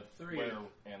the 3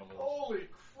 animals. Holy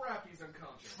crap, he's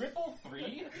unconscious. Triple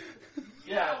 3?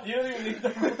 Yeah, you don't even need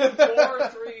 4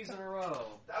 3s in a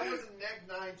row. That was a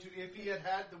 -9 to if he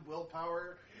had the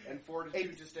willpower and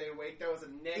fortitude to stay awake. That was a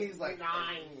He's like-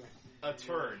 -9. a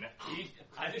turn.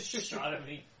 I just shot him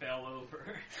and he fell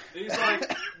over. He's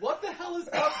like, what the hell is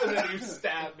up? And then you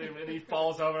stab him and he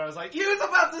falls over and I was like, he was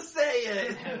about to say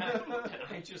it! And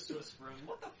I just whispered,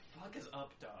 what the fuck is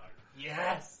up, dog?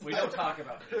 Yes! We don't talk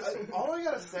about this. All I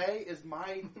gotta say is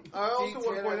my. I also want to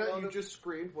D10 point out rolled you a- just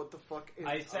screamed, what the fuck is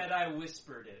I up? said I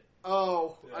whispered it.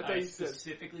 Oh, I I thought you said,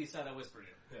 specifically said I whispered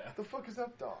it. Yeah. what the fuck is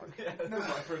up, dog? No,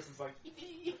 my person's like,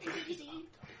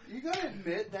 You gotta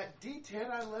admit that D10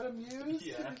 I let him use.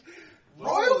 yeah.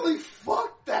 Royally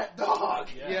fucked that dog.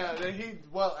 Yeah,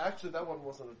 well, actually, that one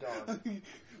wasn't a dog.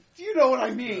 You know what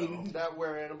I mean? That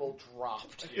were animal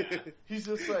dropped. Yeah. He's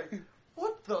just like,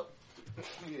 what the?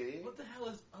 What the hell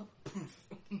is up?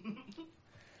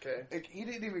 Okay. Like, he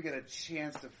didn't even get a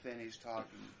chance to finish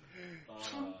talking.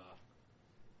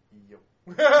 Yep.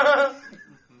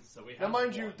 So we have Now,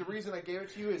 mind you, one. the reason I gave it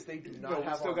to you is they do not No, we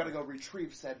have still armor. gotta go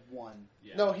retrieve said one.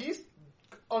 Yeah. No, he's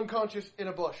unconscious in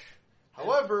a bush.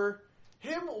 However,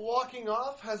 him walking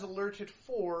off has alerted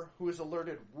 4, who has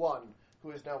alerted 1,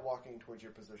 who is now walking towards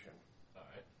your position.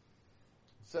 Alright.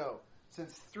 So,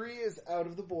 since 3 is out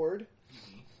of the board,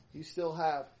 you still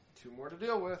have 2 more to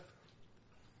deal with.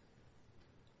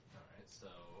 Alright, so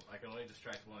I can only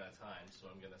distract one at a time, so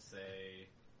I'm gonna say,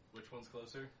 which one's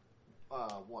closer?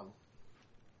 1.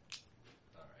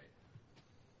 Alright.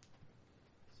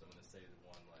 So I'm gonna say the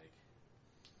one, like,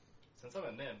 since I'm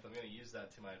a nymph, I'm gonna use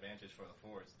that to my advantage for the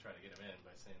forest to try to get him in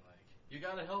by saying, like, you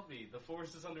gotta help me, the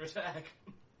forest is under attack.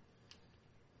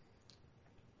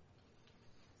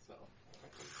 So.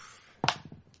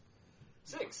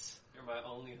 6! You're my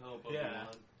only hope, Yeah. Obi-Wan.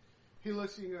 He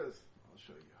looks at you and goes, I'll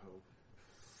show you hope.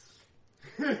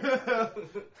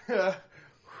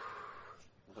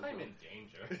 I'm in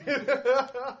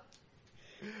danger.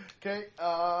 Okay,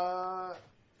 So,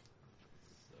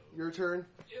 your turn.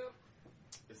 Yep.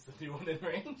 is the new one in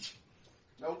range?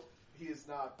 Nope, he is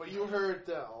not. But you heard,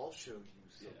 I'll show you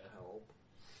some Yeah. help.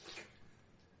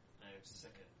 I am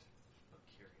second, but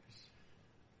curious.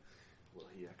 Will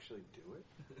he actually do it?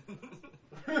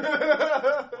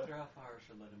 Wonder how far I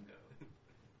should let him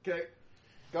go. Okay,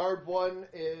 guard 1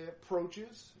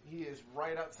 approaches. He is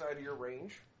right outside of your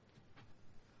range.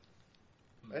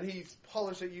 And he's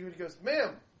polished at you and he goes,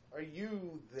 ma'am, are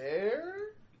you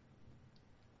there?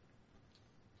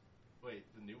 Wait,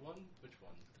 the new one? Which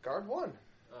one? Guard 1.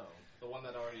 Oh, the one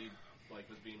that already, like,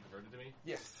 was being perverted to me?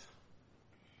 Yes.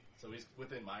 So he's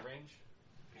within my range?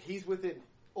 He's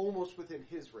almost within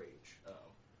his range. Oh.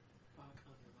 Fuck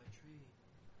under my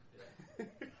tree.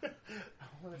 Yeah. I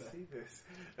want to see this.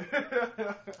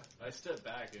 I step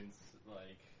back and,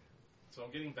 like, so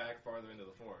I'm getting back farther into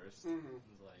the forest. Mm-hmm.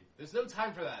 It's like, there's no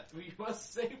time for that. We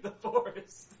must save the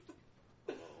forest.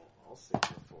 Oh, I'll save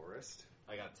the forest.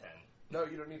 I got 10. No,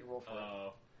 you don't need to roll for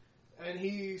it. And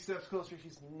he steps closer.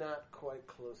 He's not quite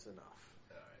close enough.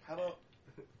 Alright. How about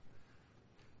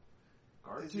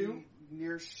Guard is 2? he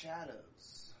near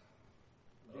shadows?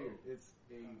 Dude, it's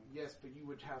a yes, but you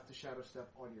would have to shadow step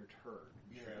on your turn.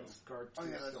 Yeah. Because guard 2 Oh,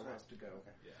 yeah, that's still right. has to go.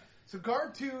 Okay. Yeah. So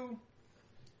guard 2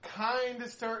 kind of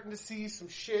starting to see some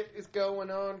shit is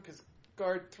going on because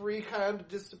guard 3 kind of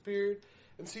disappeared.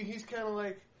 And see, he's kind of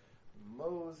like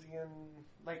moseying.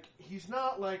 Like, he's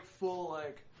not like full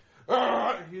like,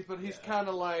 but he's kind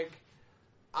of like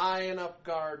eyeing up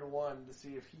guard 1 to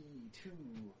see if he too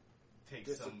Take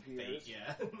some disappears. fate,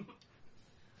 yeah.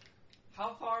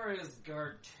 How far is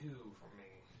guard 2 from me?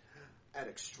 at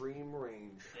extreme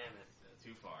range. Damn it.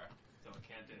 Too far. So I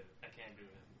can't do him.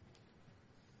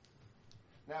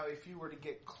 Now, if you were to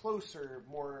get closer,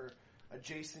 more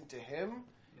adjacent to him,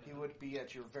 he would be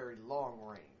at your very long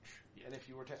range. Yeah. And if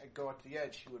you were to go at the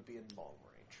edge, he would be in long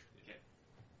range. Okay.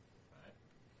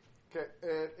 Okay,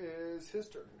 it is his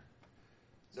turn.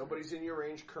 Nobody's in your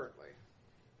range currently.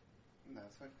 No,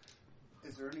 that's fine.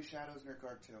 Is there any shadows near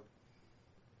guard 2?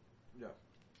 No.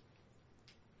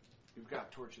 You've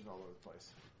got torches all over the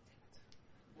place.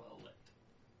 Well lit.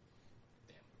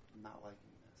 I'm not liking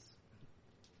this.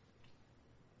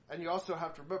 And you also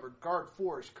have to remember, guard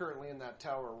 4 is currently in that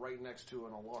tower right next to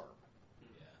an alarm.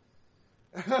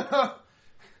 Yeah.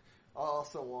 I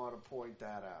also want to point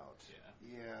that out.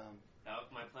 Yeah.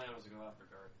 My plan was to go after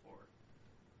guard 4.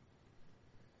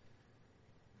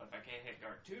 But if I can't hit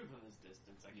guard 2 from this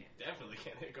distance, I can't. Definitely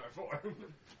can't hit guard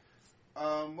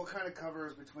 4. What kind of cover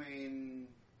is between...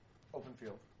 Open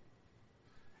field.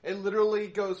 It literally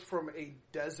goes from a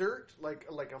desert, like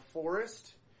a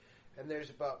forest, and there's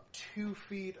about 2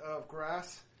 feet of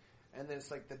grass, and then it's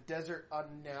like the desert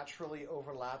unnaturally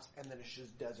overlaps, and then it's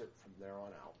just desert from there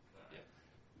on out.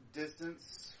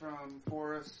 Distance from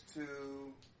forest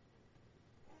to...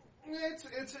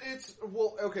 It's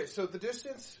well, okay, so the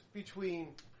distance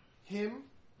between him,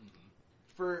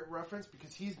 for reference,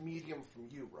 because he's medium from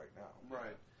you right now.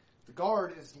 Right. The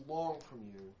guard is long from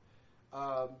you.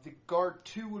 The guard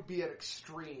 2 would be at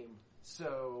extreme,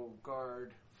 so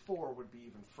guard 4 would be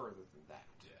even further than that.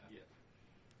 Yeah.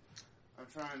 I'm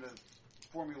trying to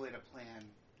formulate a plan.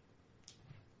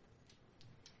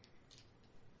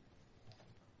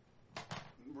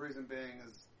 Reason being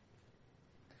is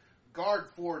guard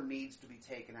 4 needs to be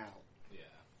taken out. Yeah.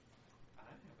 I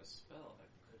have a spell that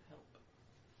could help.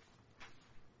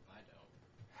 I don't.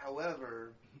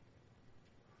 However,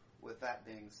 with that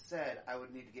being said, I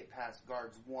would need to get past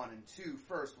guards 1 and 2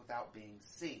 first without being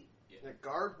seen. Yeah. The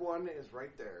guard 1 is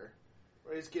right there.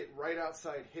 He's getting right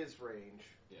outside his range.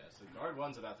 Yeah, so guard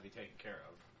 1's about to be taken care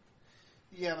of.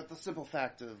 Yeah, but the simple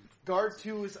fact of... Guard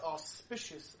 2 is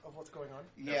auspicious of what's going on.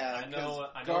 Yeah, I know.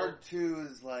 guard 2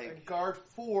 is like... And guard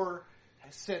 4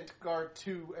 has sent guard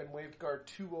 2 and waved guard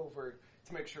 2 over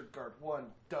to make sure guard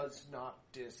 1 does not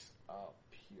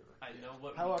disappear. I know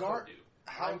what However, we can do.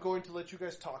 I'm going to let you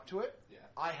guys talk to it. Yeah.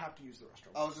 I have to use the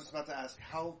restroom. I was just about to ask,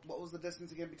 what was the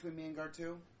distance again between me and guard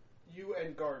 2? You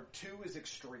and guard 2 is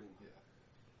extreme. Yeah.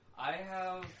 I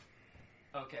have...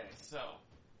 Okay, so...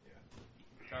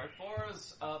 Guard 4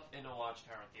 is up in a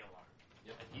watchtower at the alarm.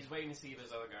 Yep. And he's waiting to see if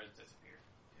his other guards disappear.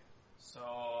 So...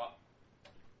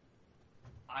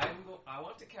 I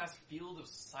want to cast Field of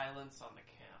Silence on the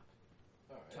camp.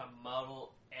 Alright. To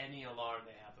muddle any alarm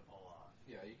they have to pull off.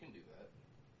 Yeah, you can do that.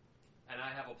 And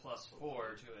I have a +4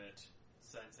 to it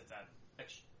since it's at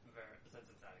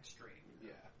extreme.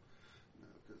 Yeah. No,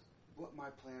 because what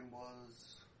my plan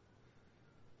was,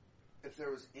 if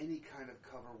there was any kind of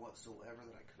cover whatsoever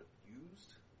that I could have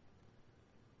used,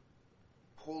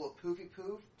 pull a poofy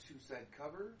poof to said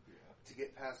cover to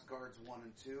get past guards 1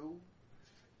 and 2,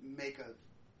 make a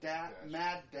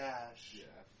mad dash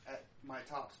at my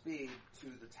top speed to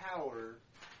the tower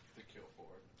To kill 4.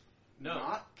 No.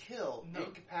 Not kill, No.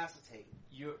 incapacitate.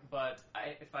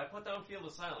 If I put down Field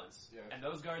of Silence and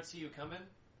those guards see you coming,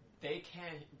 they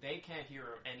can't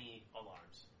hear any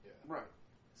alarms. Yeah. Right.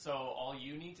 So all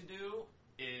we need to do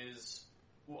is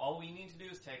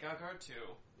take out guard 2,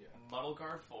 muddle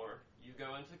guard 4. You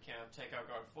go into the camp, take out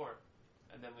guard 4,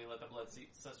 and then we let the Blood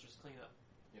Sisters clean up.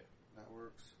 Yeah, that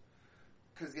works.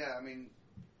 Because I mean,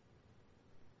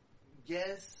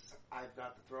 yes, I've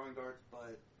got the throwing darts,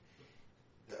 but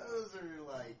those are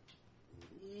like.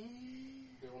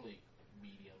 They're only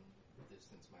medium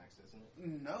distance max, isn't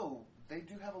it? No, they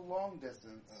do have a long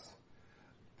distance.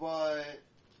 But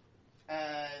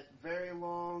at very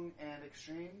long and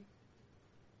extreme,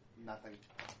 nothing.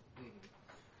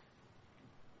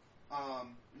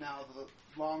 Now, the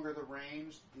longer the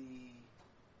range, the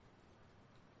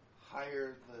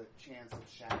higher the chance of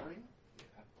shattering.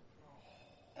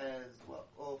 Yeah. As well.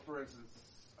 Well, for instance,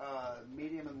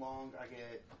 medium and long, I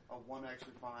get a 1x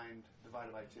refined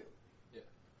divided by 2. Yeah.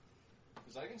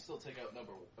 Because I can still take out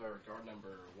guard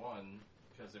number 1,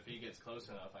 because if he gets close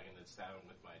enough, I can then stab him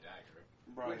with my dagger.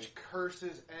 Right. Which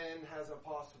curses and has a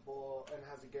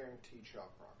guaranteed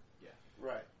shock proc. Yeah.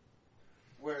 Right.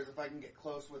 Whereas if I can get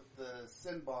close with the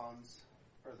sin bonds,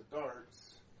 or the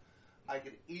darts, I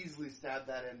could easily stab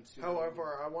that into...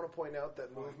 However, I want to point out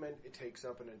that movement, it takes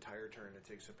up an entire turn. It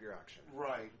takes up your action.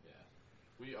 Right. Yeah.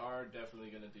 We are definitely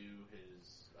going to do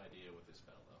his idea with his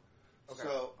spell, though. Okay.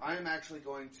 So, I am actually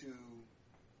going to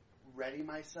ready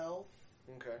myself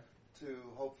Okay. to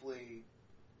hopefully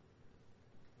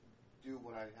do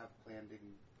what I have planned in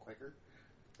quicker.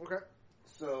 Okay.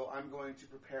 So I'm going to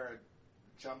prepare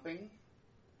a jumping,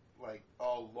 like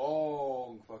a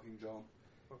long fucking jump,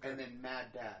 Okay. and then mad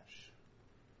dash.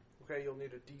 Okay, you'll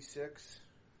need a D6.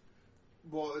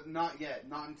 Well, not yet.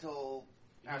 Not until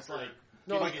He's after. like,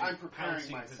 No, like I'm preparing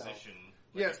pouncing myself. position.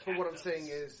 Yes, a but what cat I'm saying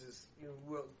does. is you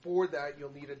will, for that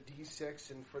you'll need a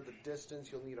D6, and for the distance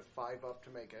you'll need a 5 up to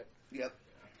make it. Yep.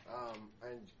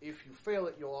 And if you fail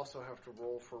it, you'll also have to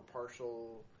roll for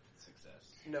partial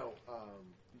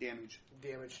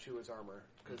damage to his armor,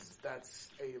 because that's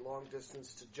a long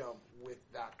distance to jump with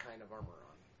that kind of armor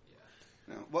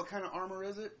on. Now, what kind of armor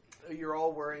is it? You're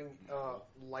all wearing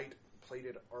light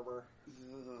plated armor. Ugh.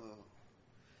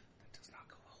 That does not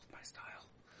go well with my style.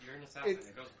 You're an assassin. It's-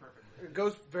 It goes perfectly. It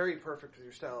goes very perfect with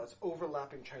your style. It's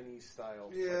overlapping Chinese style.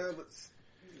 Yeah, but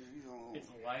you know, It's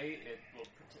light. It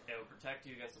will protect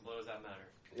you against the blows that matter.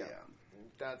 yeah,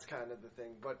 That's kind of the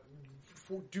thing. But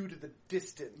due to the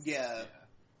distance. yeah.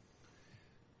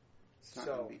 It's not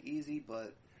So- going to be easy,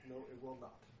 but No, it will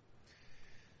not.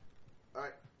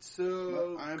 Alright,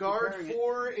 so Well, I'm guard preparing it.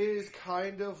 4 is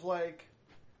kind of like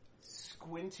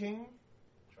squinting,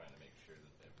 Trying to make sure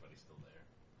that everybody's still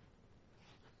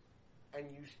there.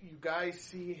 and you guys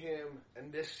see him,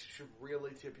 and this should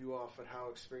really tip you off at how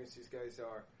experienced these guys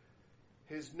are.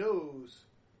 His nose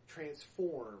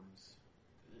transforms,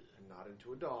 and not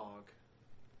into a dog,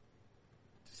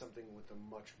 to something with a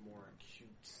much more acute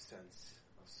sense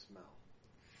of smell.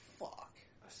 fuck.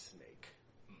 A snake.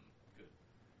 Good.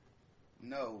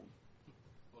 No.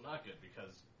 Well, not good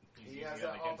because he's He using has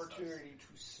that an against opportunity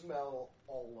to smell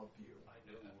all of you.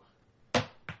 I know. us.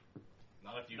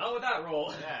 Not if you. Not with that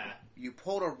roll. Yeah. You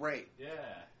pulled a rape.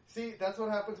 Yeah. See, that's what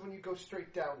happens when you go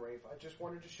straight down, Rafe. I just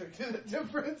wanted to show you the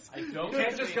difference. I don't You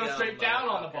can't just go straight down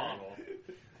on the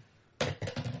motherfucker.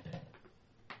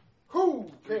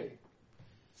 bottle. Okay.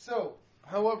 So,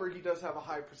 however, he does have a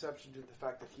high perception due to the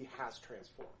fact that he has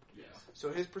transformed. Yeah.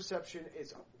 So his perception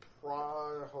is hold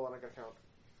on, I gotta count.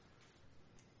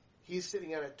 He's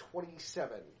sitting at a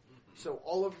 27. So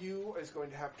all of you is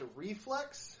going to have to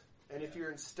reflex, and if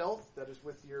you're in stealth, that is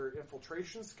with your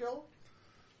infiltration skill,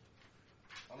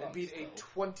 I'm and on beat a stealth.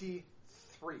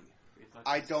 23.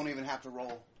 I don't even have to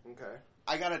roll. Okay,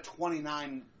 I got a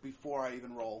 29 before I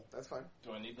even roll. that's fine.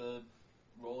 Do I need to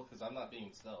roll? Because I'm not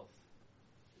being stealth.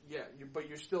 Yeah, but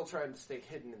you're still trying to stay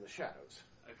hidden in the shadows.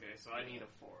 Okay, so I need a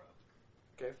 4 up.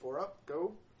 Okay, 4 up,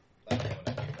 go. That's what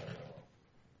I need to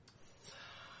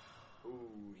roll.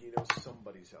 Ooh, he knows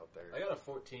somebody's out there. I got a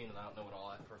 14, and I don't know what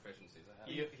all proficiencies I have.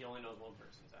 He only knows one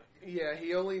person's accurate. Yeah,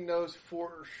 he only knows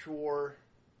for sure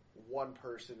one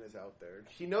person is out there.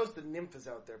 He knows the nymph is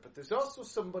out there, but there's also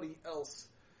somebody else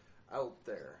out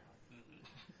there. Mm-hmm.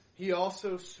 He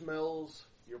also smells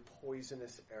your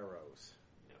poisonous arrows.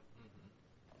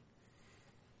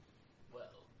 Well,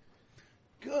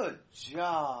 Good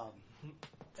job.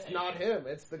 It's not him,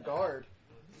 it's the guard.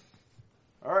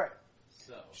 Alright.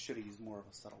 so Should have used more of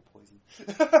a subtle poison.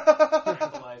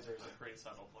 Tranquilizer is a pretty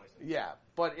subtle poison. Yeah,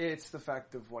 but it's the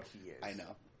fact of what he is. I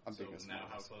know. I'm so big as now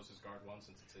how small. close is guard 1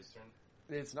 since it's his turn?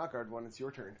 It's not guard 1, it's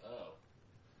your turn. Oh.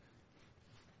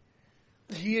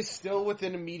 He is still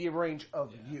within immediate range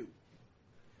of you.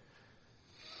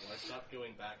 Well, I stopped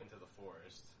going back into the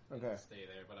forest. Okay. And stay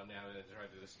there, but I'm now going to try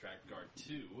to distract guard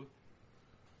 2.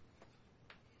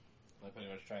 I'm pretty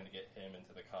much trying to get him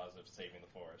into the cause of saving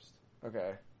the forest.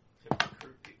 Okay.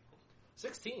 Recruit people.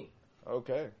 16.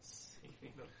 Okay.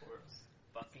 Saving the forest.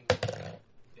 Fucking.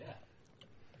 Yeah.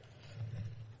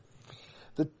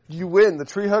 You win, the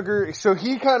tree hugger. So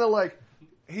he kind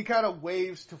of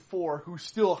waves to 4, who's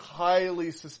still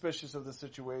highly suspicious of the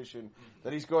situation,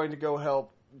 that he's going to go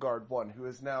help guard 1, who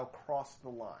has now crossed the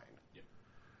line. Yep.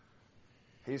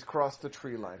 He's crossed the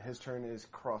tree line. His turn is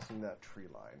crossing that tree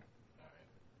line.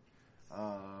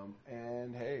 Alright.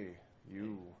 And hey,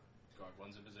 you. Guard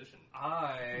 1's in position.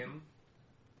 I'm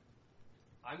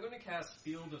going to cast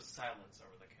Field of Silence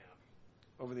over the camp.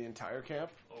 Over the entire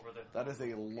camp? Over the. That is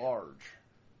a large.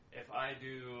 If I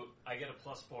do, I get a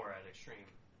 +4 at extreme.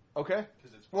 Okay.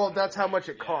 'Cause it's Well, part that's of how the much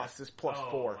range. it costs, is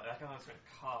 +4. That's how much it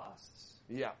costs.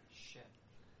 Yeah. Shit.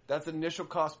 That's initial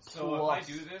cost So plus.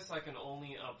 if I do this, I can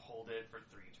only uphold it for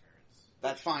 3 turns.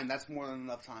 That's fine. That's more than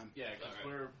enough time. Yeah,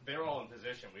 because they're all in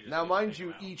position. We just Now, need to mind take you,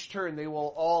 them out. each turn they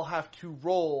will all have to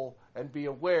roll and be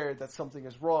aware that something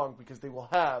is wrong because they will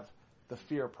have the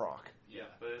fear proc. Yeah,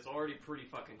 but it's already pretty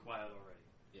fucking quiet already.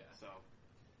 Yeah. So.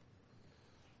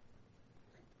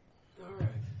 Alright.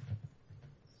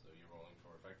 So you're rolling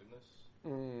for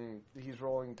effectiveness? He's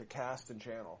rolling to cast and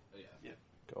channel. Oh, yeah.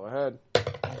 Go ahead.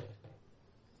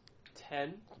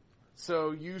 10.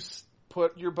 So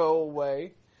put your bow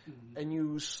away, and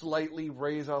you slightly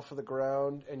raise off of the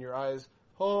ground, and your eyes,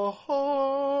 ha,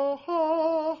 ha,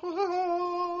 ha, ha,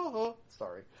 ha.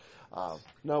 Sorry.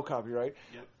 No copyright.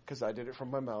 Yep. Because I did it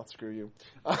from my mouth. Screw you.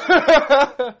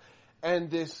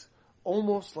 And this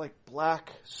almost like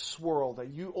black swirl that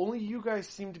only you guys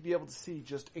seem to be able to see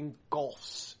just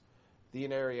engulfs the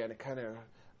area, and it kind of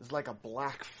is like a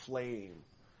black flame.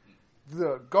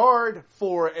 The guard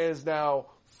 4 is now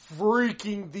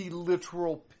freaking the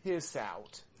literal piss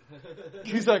out.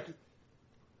 He's like...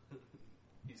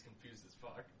 He's confused as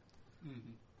fuck.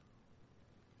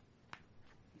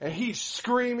 And he's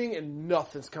screaming and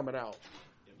nothing's coming out.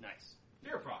 Nice.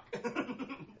 Fear proc.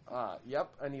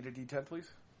 Yep, I need a D10, please.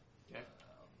 Okay.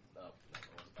 No, that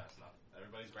wasn't fast enough.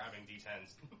 Everybody's grabbing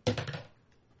D10s.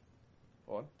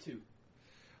 1. 2.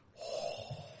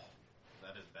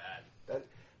 That is bad.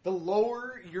 The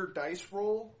lower your dice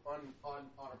roll on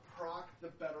a proc, the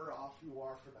better off you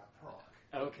are for that proc.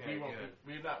 Okay,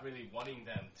 We're not really wanting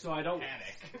them to So I don't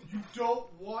panic. You don't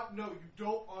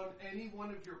on any one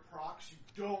of your procs, you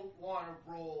don't want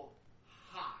to roll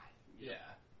high. Yeah,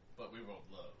 but we rolled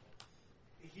low.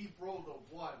 He rolled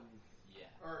a 1. Yeah.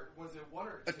 Or was it 1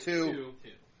 or 2? A 2.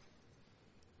 2.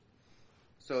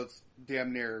 So it's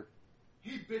damn near.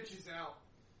 He bitches out.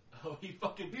 Oh, he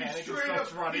fucking He panics and straight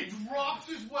starts up, running. he drops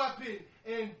his weapon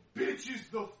and bitches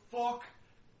the fuck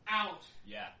out.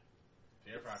 Yeah.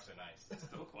 Fear procs are nice.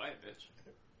 Still quiet, bitch.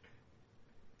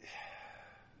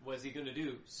 What's he gonna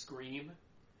do? Scream?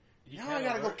 Now I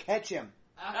gotta go catch him.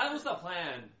 That was the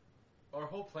plan. Our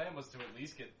whole plan was to at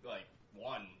least get,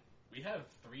 1. We have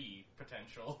 3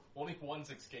 potential. Only 1's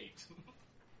escaped.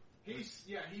 He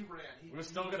ran. We're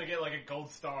still gonna get, a gold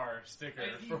star sticker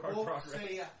And he for our won't progress.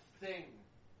 say a thing.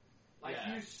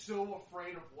 Yeah. He's so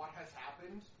afraid of what has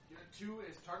happened. 2,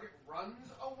 his target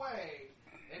runs away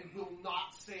and will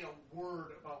not say a word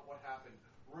about what happened,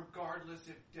 regardless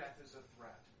if death is a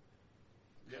threat.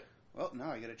 Yep. Well,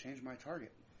 now I gotta change my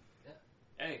target.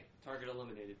 Hey, target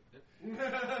eliminated.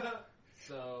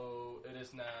 So, it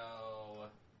is now...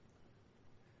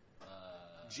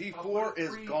 G4 is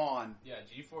three. gone. Yeah,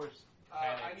 G4's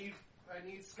I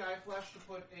need Skyflash to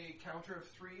put a counter of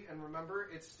 3, and remember,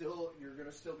 you're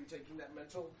gonna still be taking that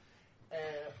mental,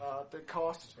 the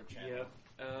cost for channeling.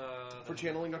 Yep. for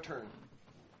channeling a turn.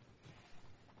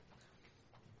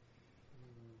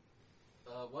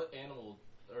 What animal,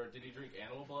 or did he drink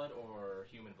animal blood or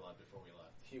human blood before we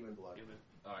left? Human blood.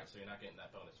 Alright, so you're not getting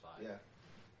that bonus 5. Yeah.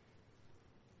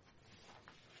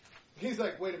 He's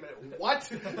like, wait a minute, what?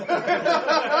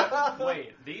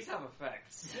 Wait, these have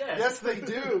effects. Yes, they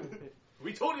do.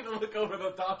 We told you to look over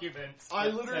the documents. I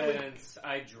literally... Since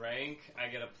I drank, I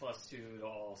get a +2 to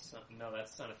all.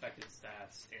 That's unaffected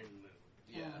stats in mood.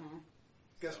 Yeah. Mm-hmm.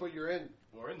 Guess what you're in?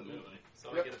 We're in the mood.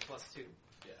 So Yep. I get a +2.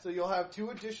 Yeah. So you'll have 2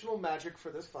 additional magic for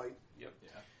this fight. Yep.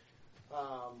 Yeah.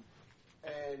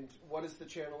 And what is the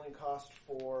channeling cost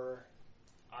for...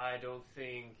 I don't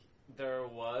think there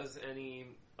was any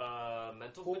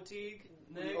mental fatigue.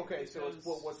 Nick, Okay, so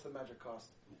because, what's the magic cost?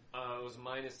 it was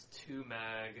 -2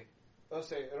 mag. I'll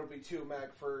say it'll be 2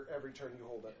 mag for every turn you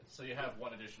hold it. So you have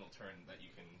 1 additional turn that you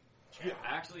can I channel.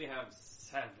 actually have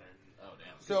 7. Oh,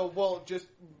 damn. So, just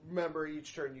remember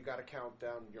each turn you gotta count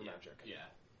down your magic. Yeah.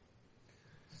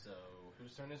 So,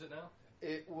 whose turn is it now?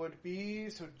 It would be,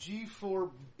 so G4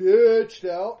 bitched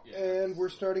out, Yeah. and we're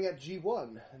starting at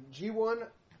G1. G1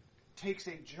 takes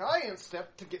a giant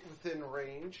step to get within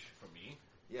range. For me?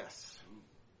 Yes.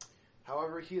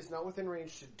 However, he is not within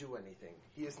range to do anything.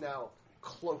 He is now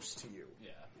close to you.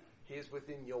 Yeah. He is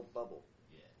within your bubble.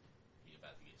 Yeah. He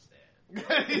about to get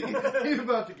stabbed. He's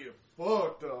about to get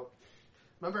fucked up.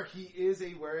 Remember, he is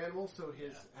a were animal, so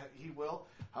he will.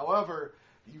 However,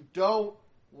 you don't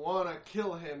want to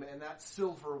kill him, and that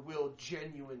silver will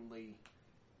genuinely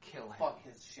kill him. Fuck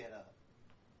his shit up.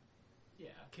 Yeah.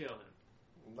 Kill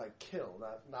him. Like kill,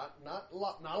 not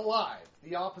alive.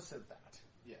 The opposite of that.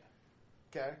 Yeah.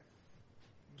 Okay.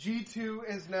 G2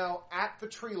 is now at the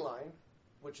tree line,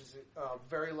 which is a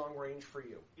very long range for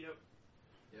you. Yep.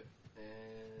 Yep.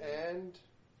 And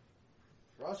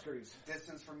Roscardy's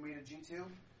Distance from me to G2?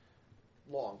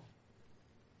 long.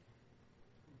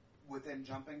 Within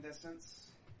jumping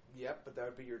distance? Yep, but that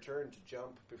would be your turn to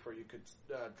jump before you could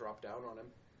drop down on him.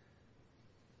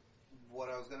 What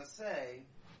I was gonna say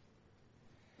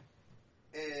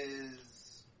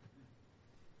is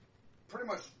pretty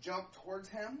much jump towards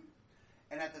him,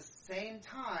 and at the same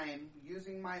time,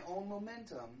 using my own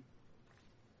momentum,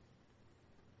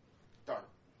 dart.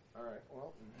 Alright,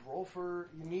 well, roll for...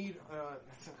 You need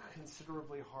it's a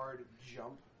considerably hard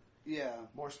jump. Yeah.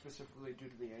 More specifically due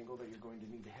to the angle that you're going to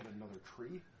need to hit another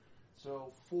tree.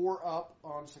 So 4 up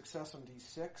on success on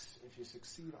D6. If you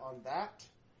succeed on that,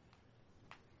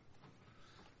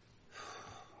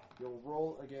 you'll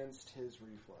roll against his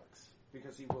reflex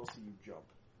because he will see you jump.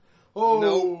 Oh!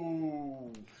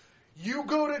 No. You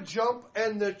go to jump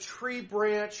and the tree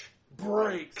branch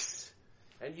breaks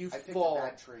and you I picked fall. a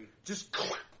bad tree. Just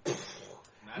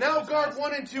now guard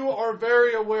 1 and 2 are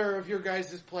very aware of your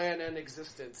guys' plan and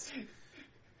existence.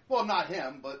 Well, not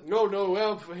him, but... No,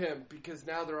 well for him, because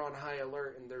now they're on high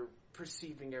alert and they're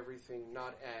perceiving everything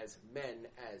not as men,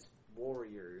 as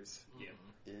warriors.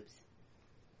 Yeah. Oops.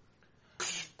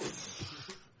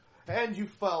 And you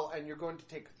fell, and you're going to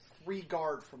take 3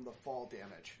 guard from the fall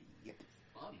damage. Yep.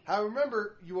 Fun. Now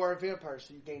remember, you are a vampire,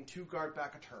 so you gain 2 guard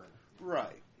back a turn.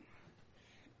 Right.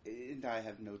 And I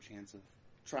have no chance of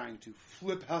trying to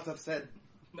flip out upset.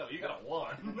 No, you got a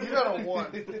 1. You got a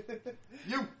 1.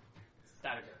 You!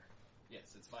 Stagger. Yes,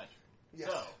 it's my turn. Yes.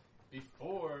 So,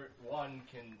 before 1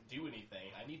 can do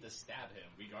anything, I need to stab him,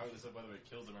 regardless of whether it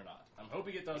kills him or not. I'm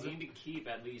hoping it We doesn't. need to keep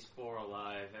at least 4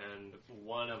 alive, and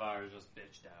 1 of ours just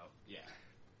bitched out. Yeah.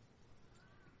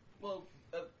 Well,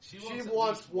 she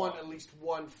wants at least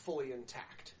one fully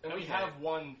intact. And we Okay. have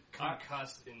 1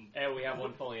 concussed in... And we have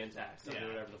 1 fully intact, so Yeah. do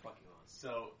whatever the fuck he wants.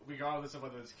 So, regardless of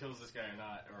whether this kills this guy or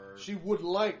not, or... She would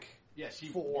like. Yeah, she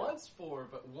 4. wants 4,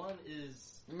 but 1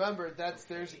 is... Remember,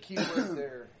 there's a keyword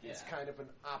there. Yeah. It's kind of an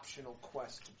optional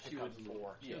quest to pick up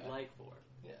 4. She would like 4.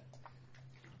 Yeah.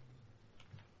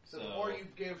 So the more you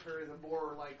give her, the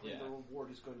more likely Yeah. the reward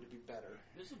is going to be better.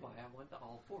 This is why I want the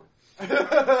all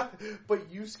 4. But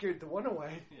you scared the 1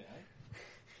 away. Yeah.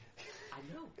 I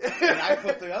know. And I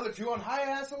put the other 2 on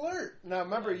high-ass alert. Now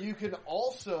remember, you can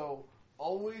also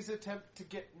always attempt to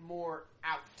get more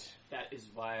out. That is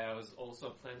why I was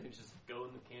also planning to just go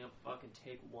in the camp, fucking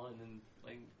take 1, and,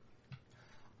 like...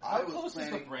 I How was close is the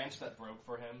planning... branch that broke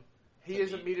for him? He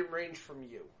is at medium range from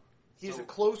you. He's So- a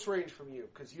close range from you,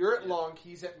 because you're at Yeah. long,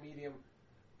 he's at medium.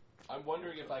 I'm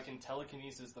wondering if I can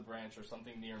telekinesis the branch or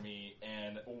something near me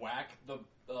and whack the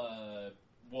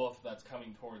wolf that's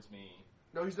coming towards me.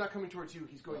 No, he's not coming towards you,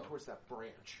 he's going Oh. towards that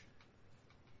branch.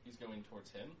 He's going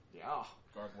towards him? Yeah.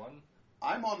 Guard 1?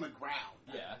 I'm on the ground.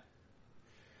 Yeah.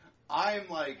 I'm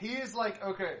like... He is like,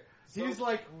 okay, he's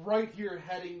like right here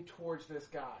heading towards this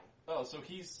guy. Oh, so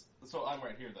so I'm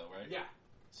right here though, right? Yeah.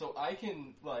 So I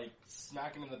can, like,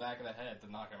 smack him in the back of the head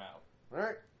to knock him out.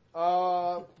 Alright.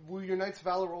 Well, your Knight's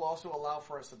Valor will also allow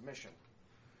for a submission.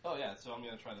 Oh yeah, so I'm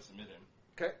gonna try to submit him.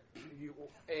 Okay.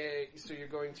 So you're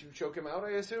going to choke him out,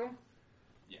 I assume?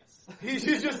 Yes. He's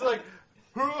just like,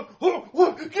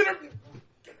 get him!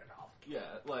 Yeah,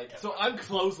 like, so I'm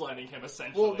clotheslining him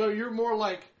essentially. Well, no, you're more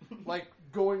like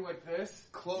going like this,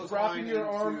 Close wrapping line your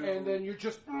arm, into- and then you're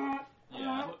just,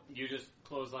 Yeah. You just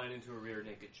clothesline into a rear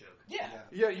naked choke. Yeah.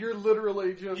 yeah, you're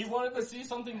literally just. He wanted to see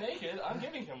something naked. I'm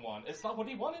giving him one. It's not what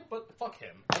he wanted, but fuck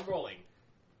him. I'm rolling.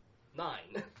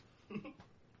 9.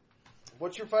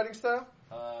 What's your fighting style?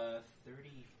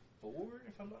 34,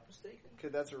 if I'm not mistaken. Okay,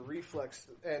 that's a reflex,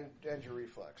 and your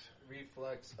reflex.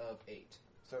 Reflex of 8.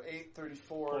 So 8,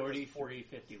 34, 43,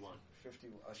 51. 50.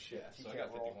 Oh shit, Yeah, he so I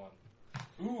can't got roll.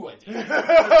 51. Ooh, I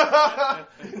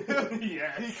did.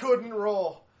 Yes. He couldn't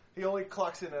roll. He only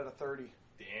clocks in at a 30.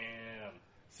 Damn.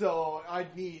 So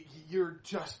you're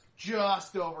just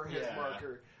over his Yeah.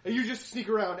 marker. And you just sneak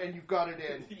around and you've got it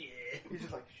in. Yeah. You're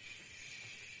just like,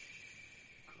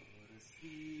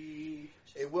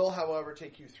 it will, however,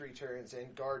 take you 3 turns,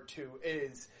 and guard 2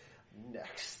 is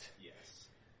next. Yes.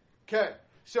 Okay,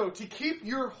 so to keep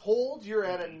your hold, you're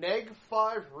at a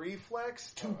 -5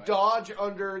 reflex to Alright. dodge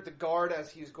under the guard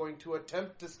as he's going to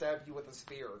attempt to stab you with a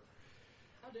spear.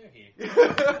 How dare he?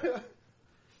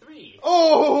 3.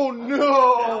 Oh I'm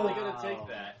no! gonna take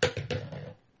that.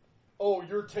 Oh,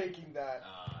 you're taking that.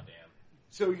 Ah, damn.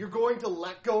 So you're going to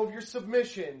let go of your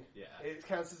submission. Yeah. It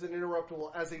counts as an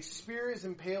interruptible as a spear is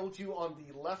impaled you on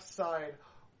the left side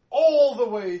all the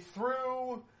way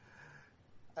through.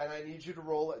 And I need you to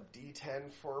roll a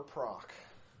d10 for a proc.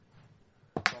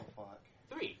 Oh, fuck.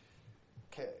 3.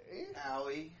 Okay.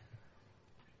 Owie.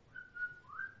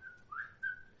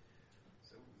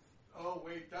 Oh,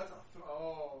 wait, that's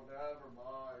oh, never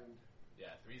mind. Yeah,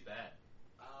 3's bad.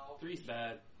 Ow. 3's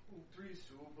bad. 3's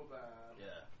super bad.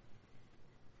 Yeah.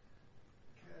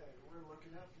 Okay, we're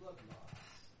looking at blood loss.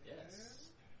 Yes.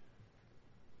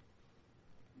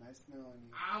 Nice knowing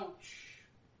you. Ouch.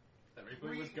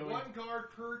 Everybody was going. 1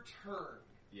 guard per turn.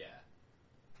 Yeah.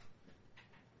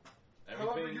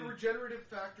 However, Everything. your regenerative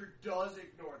factor does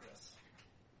ignore this.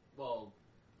 Well,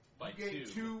 by You gain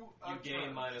 2 You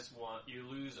gain -1. You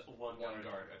lose 1 1 guard.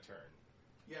 guard a turn.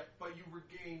 Yep, but you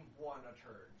regain 1 a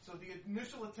turn. So the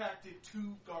initial attack did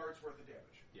 2 guards worth of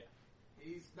damage. Yeah.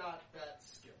 He's not that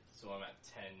skilled. So I'm at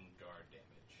 10 guard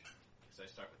damage. Because I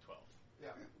start with 12. Yeah.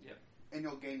 Yep. And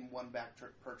you'll gain 1 back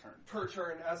per turn. Per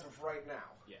turn as of right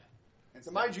now. Yeah. And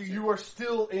So mind you, you are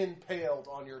still impaled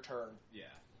on your turn. Yeah.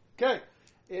 Okay.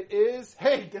 It is...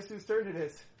 Hey, guess whose turn it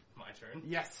is? My turn?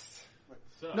 Yes.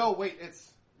 So, No, wait,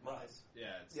 it's... Rise. Yeah,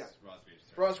 it's Yeah. Rosgreave's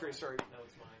turn. Rosgrave, sorry. That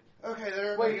was mine. Okay,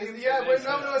 there. Wait,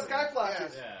 no, it's Sky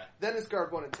Flashes. Yeah. Then it's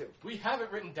guard 1 and 2. We have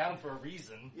it written down for a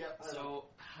reason. Yep. So,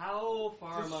 how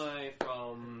far am I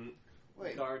from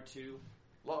Wait. guard 2?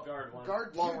 Long- Guard 1.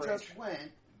 Guard 2 Long just range.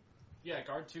 went. Yeah,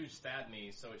 guard 2 stabbed me,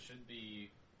 so it should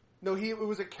be... No, it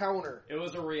was a counter. It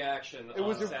was a reaction. It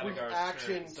was a Statigar's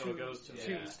reaction turn, so to, it goes to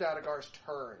to yeah. Statigar's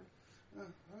turn.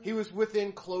 He was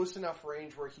within close enough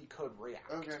range where he could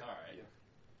react. Okay. Alright.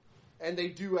 And they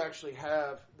do actually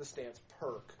have the stance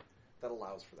perk that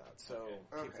allows for that, so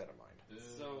keep Okay. that in mind.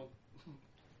 So,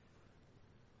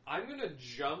 I'm gonna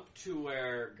jump to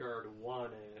where guard 1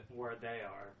 is, where they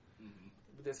are.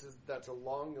 That's a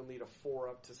long. You'll need a 4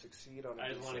 up to succeed on. I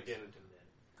just want to D6. get into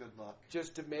mid. Good luck.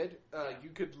 Just to mid. Yeah. You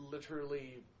could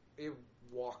literally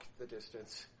walk the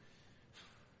distance.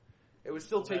 It would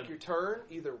still take Then- your turn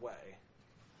either way.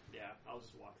 Yeah, I'll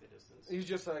just walk the distance. He's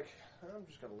just like, I'm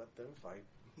just gonna let them fight.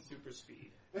 Super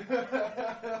speed.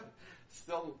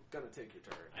 Still gonna take your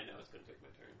turn. I know it's gonna take my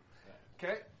turn.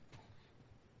 Okay.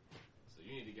 So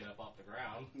you need to get up off the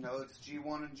ground. No, it's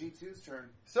G1 and G2's turn.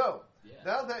 So Yeah.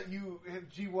 now that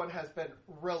G1 has been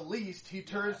released, he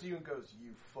turns to you and goes,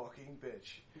 "You fucking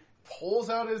bitch!" Pulls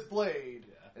out his blade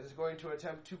and is going to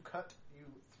attempt to cut you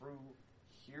through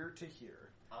here to here.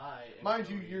 Mind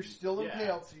you, you're still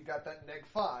impaled, so you got that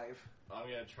 -5. I'm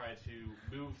going to try to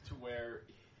move to where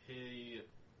he...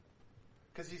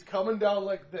 Because he's coming down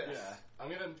like this. Yeah. I'm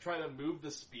going to try to move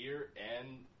the spear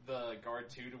and the guard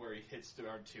 2 to where he hits the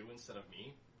guard 2 instead of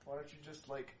me. Why don't you just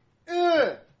like,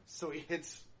 Ugh! So he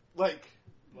hits like,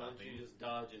 Why don't you just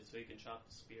dodge it so you can chop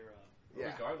the spear off?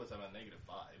 yeah, Regardless, I'm at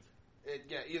 -5.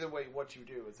 yeah. Either way, what you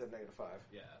do, it's at -5.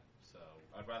 Yeah. So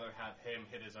I'd rather have him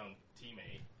hit his own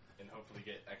teammate and hopefully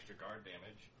get extra guard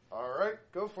damage. All right,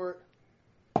 go for it.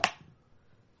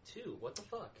 2. What the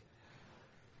fuck?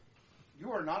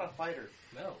 You are not a fighter.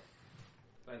 No.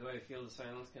 By the way, Field of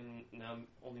Silence can now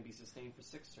only be sustained for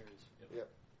 6 turns. Yep.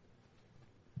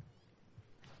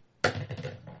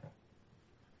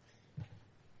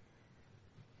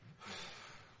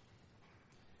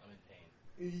 I'm in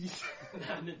pain.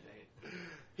 I'm in pain.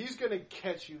 He's gonna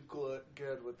catch you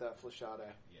good with that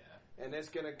flechada, Yeah. and it's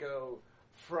gonna go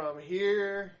from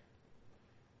here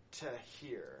to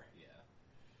here.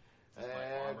 Yeah. Is my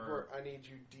And armor... I need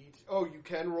you Oh, you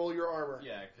can roll your armor.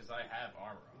 Yeah, because I have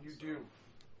armor on. You so- do.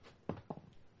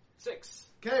 6.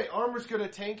 Okay, armor's gonna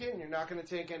tank it, and you're not gonna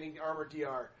tank any armor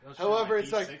DR. No shit, However, my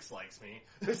it's like D6 likes me.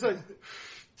 it's like,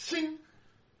 shing.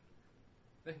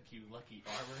 Thank you, lucky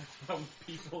armor from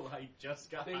people I just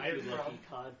got Thank hired you, lucky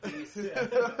from. codpiece.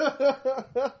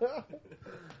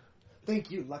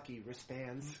 Thank you, lucky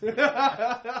wristbands.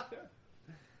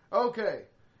 Okay,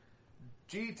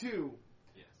 G2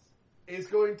 Yes. is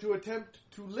going to attempt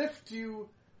to lift you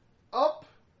up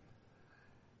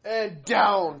and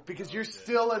down because you're shit.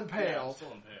 still Yeah, I'm impaled.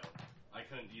 still impaled. I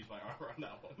couldn't use my armor on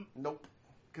that one. Nope,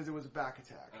 because it was a back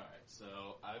attack. Alright,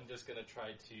 so I'm just gonna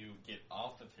try to get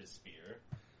off of his spear.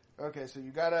 Okay, so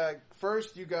you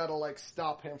gotta like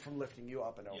stop him from lifting you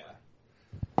up and over.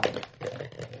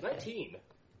 Yeah. 19.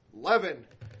 11.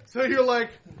 So you're like,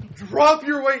 drop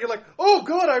your weight. You're like, oh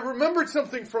god, I remembered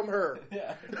something from her.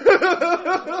 Yeah.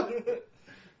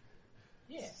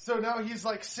 Yeah. So now he's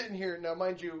like sitting here. Now,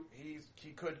 mind you, he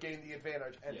could gain the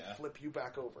advantage and Yeah. flip you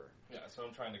back over. Yeah, so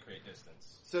I'm trying to create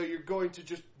distance. So you're going to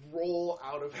just roll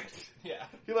out of it. Yeah.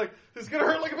 You're like, this is gonna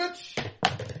hurt like a bitch.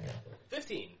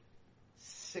 15.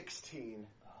 16.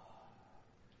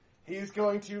 He's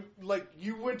going to, like,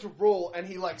 you went to roll, and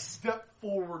he, like, stepped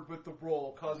forward with the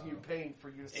roll, causing you pain for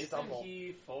you to Isn't stumble.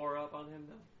 he 4 up on him,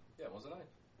 though? Yeah, wasn't I?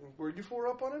 Were you 4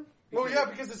 up on him? Oh, yeah,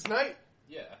 because it's night.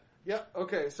 Yeah. Yeah,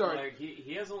 okay, sorry. Like,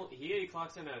 he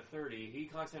clocks in at 30. He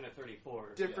clocks in at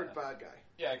 34. Different yeah. bad guy.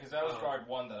 Yeah, because that was Oh. guard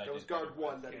 1 that I That was did guard better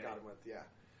 1 with, that he Okay. got him with, yeah.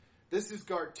 This is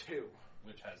guard 2.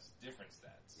 which has different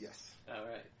stats. Yes.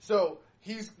 Alright. So,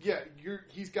 he's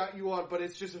got you on, but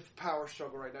it's just a power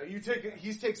struggle right now. He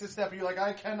takes a step, and you're like,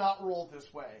 I cannot roll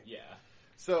this way. Yeah.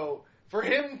 So, for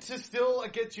him to still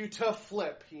get you to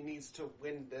flip, he needs to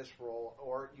win this roll,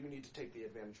 or you need to take the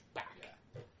advantage back.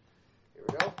 Yeah. Here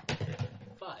we go.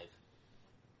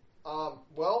 5.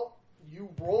 Well, you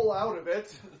roll out of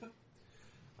it.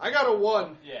 I got a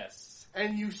 1. Yes.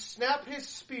 and you snap his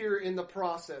spear in the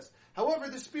process. However,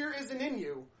 the spear isn't in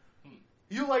you.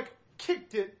 You,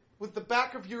 kicked it with the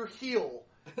back of your heel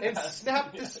and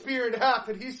snapped the spear in half,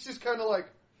 and he's just kind of like...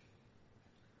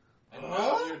 And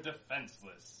now you're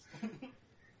defenseless.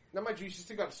 Now, mind you, he's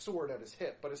still got a sword at his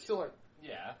hip, but it's still like...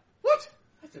 Yeah. What?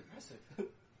 That's impressive.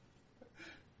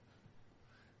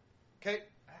 Okay.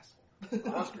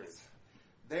 Asshole. Oscar.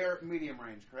 They're medium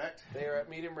range, correct? They are at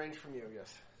medium range from you,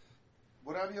 yes.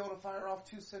 Would I be able to fire off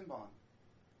 2 Sinbon?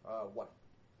 1.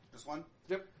 Just 1?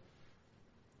 Yep.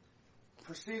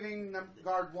 Perceiving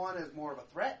guard 1 as more of a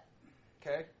threat.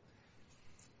 Okay.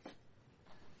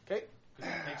 Okay.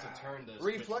 Because it takes a turn to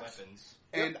Reflex. switch weapons.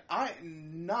 And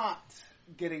I'm not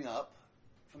getting up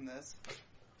from this.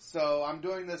 So I'm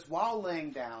doing this while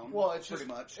laying down. Well, it's pretty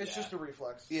just, much. It's just a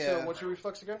reflex. Yeah. So what's your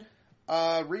reflex again?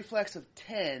 Reflex of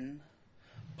 10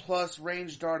 plus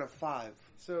range dart of 5.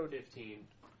 So 15.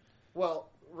 Well,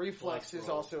 reflex Plus is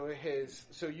roll. also his.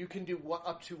 So you can do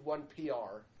up to 1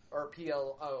 PR or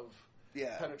PL of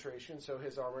penetration. So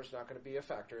his armor's not going to be a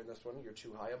factor in this one. You're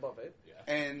too high above it. Yeah.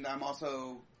 And I'm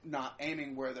also not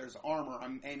aiming where there's armor.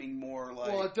 I'm aiming more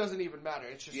like... Well, it doesn't even matter.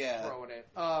 It's just Yeah. throwing it.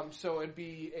 So it'd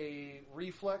be a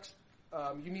reflex.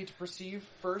 You need to perceive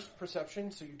first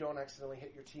perception, so you don't accidentally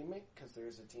hit your teammate, because there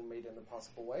is a teammate in a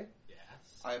possible way. Yes.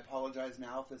 I apologize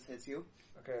now if this hits you.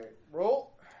 Okay,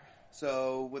 roll.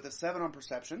 So with a 7 on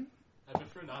perception. I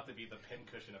prefer not to be the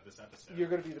pincushion of this episode. You're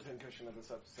going to be the pincushion of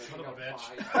this episode. Son You of a got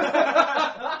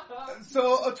bitch. 5.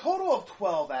 So a total of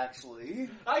 12, actually.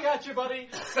 I got you, buddy.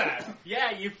 Sad.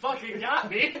 Yeah, you fucking got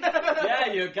me.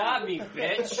 Yeah, you got me,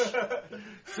 bitch.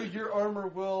 So your armor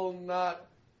will not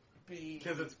be...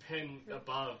 Because it's pinned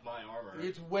above my armor.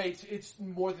 It's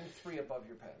more than 3 above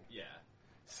your pen. Yeah.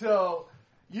 So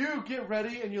you get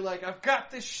ready, and you're like, I've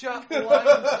got this shot lined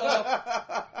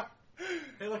up.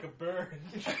 Hey, like a bird.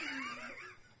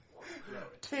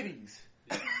 Titties.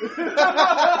 I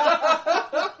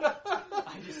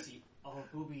just see all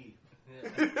booby.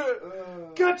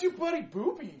 Got you, buddy,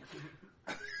 booby.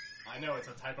 I know, it's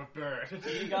a type of bird.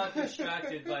 He got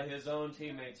distracted by his own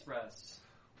teammate's breasts.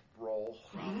 Roll.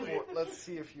 Probably. Let's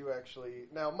see if you actually...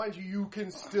 Now, mind you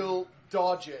can still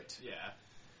dodge it. Yeah.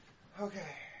 Okay.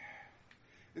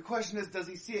 The question is, does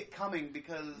he see it coming?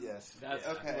 Because... Yes. That's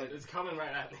Okay. It's coming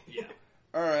right at me. Yeah.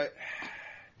 Alright.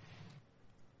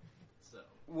 So.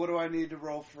 What do I need to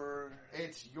roll for...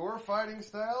 It's your fighting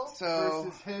style So-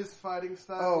 versus his fighting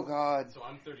style. Oh, God. So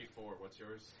I'm 34. What's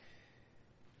yours?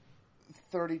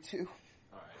 32.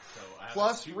 Alright, so I have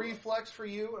Plus 2 reflex for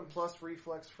you and plus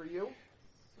reflex for you.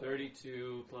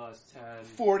 32 plus 10.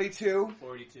 42.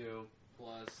 42.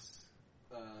 plus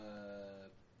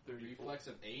reflex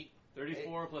of 8.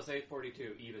 34 plus 8,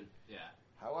 42. Even. Yeah.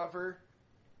 However,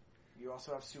 you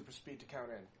also have super speed to count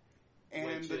in.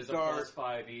 And Which the is a dart... plus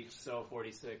 5 each, so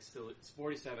 46. Still,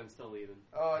 47 still even.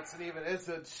 Oh, it's an even. It's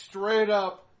a straight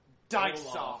up dice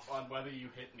Roll off. on whether you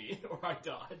hit me or I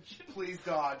dodge. Please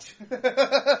dodge. I'm gonna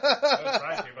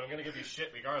try to, but I'm gonna give you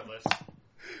shit regardless.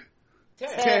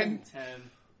 10. 10.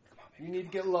 You need to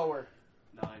get lower.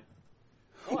 9.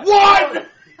 1!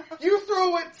 You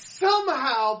throw it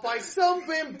somehow by some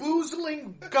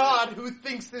bamboozling god who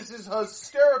thinks this is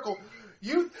hysterical.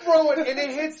 You throw it and it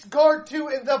hits guard 2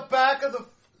 in the back of the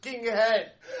fucking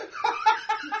head.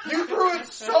 You threw it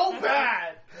so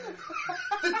bad.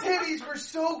 The titties were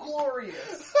so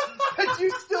glorious that you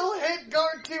still hit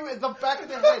guard 2 in the back of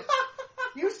the head.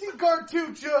 You see guard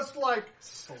 2 just like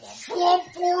slump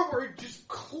forward, just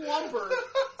clumber.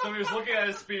 So he was looking at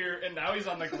his spear, and now he's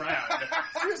on the ground.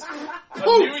 Just A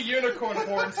new unicorn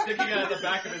horn sticking out of the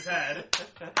back of his head.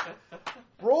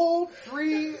 roll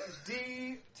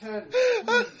 3d10.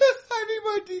 I need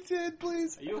my D10,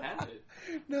 please. You have it.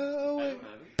 No. I don't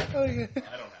have it. Oh, yeah.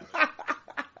 I don't have it.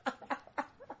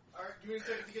 Alright, do you want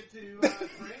to get to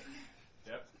drink?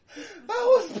 Yep. That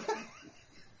was...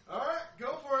 Alright,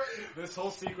 go for it. This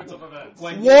whole sequence of events.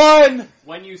 When 1!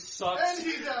 when you suck, And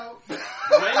he's out.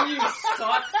 when you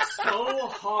suck so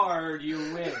hard, you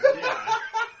win. Yeah.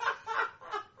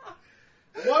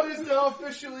 One is now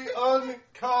officially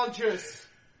unconscious.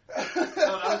 Oh, that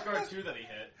was guard 2 that he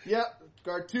hit. Yep,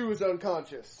 guard 2 is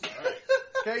unconscious. Alright.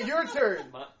 Okay, your turn.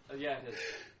 Yeah, it is.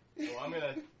 So I'm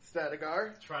gonna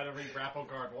Statigar. try to re-grapple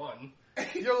guard 1.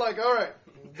 You're like, alright,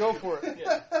 go for it.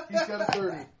 Yeah. He's got a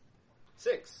 30.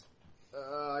 6.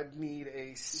 I'd need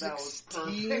a That was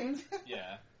 16. perfect.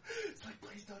 Yeah. It's like,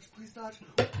 please dodge.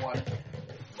 1.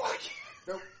 Fuck.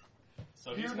 Nope.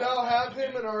 So he's You not now back have again.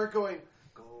 him and are going,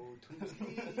 Go to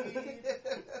sleep.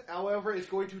 However, it's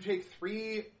going to take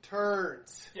 3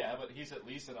 turns. Yeah, but he's at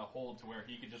least in a hold to where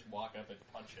he can just walk up and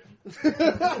punch him.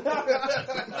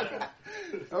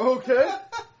 Okay.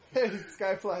 Hey,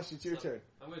 Sky Flash, it's your turn.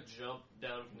 I'm gonna jump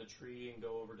down from the tree and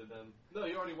go over to them. No,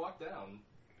 you already walked down.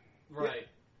 Right.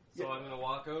 So Yeah. I'm gonna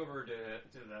walk over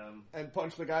to them. And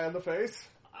punch the guy on the face.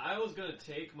 I was gonna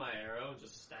take my arrow and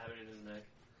just stab it in his neck.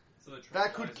 So the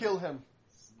That could kill him.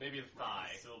 Maybe a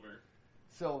thigh. Silver.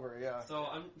 Silver, yeah. So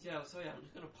I'm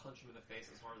just gonna punch him in the face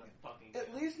as hard as I fucking can.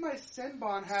 At least my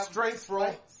Senbon have Strength roll.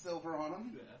 slight silver on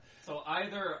them. Yeah. So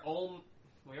either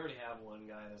we already have one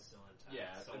guy that's still intact.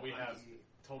 Yeah, so we have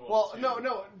total. Well, of 2.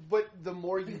 no, but the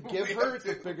more you give her,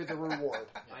 the bigger the reward.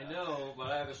 I know, but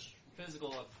I have a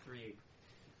physical of 3.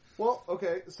 Well,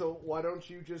 okay, so why don't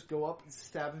you just go up and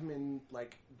stab him in,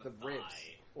 like, the The ribs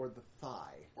thigh. or the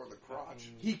thigh? Or the crotch.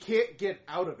 He can't get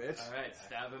out of it. Alright,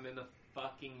 stab him in the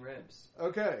fucking ribs.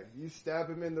 Okay, you stab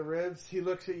him in the ribs. He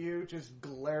looks at you, just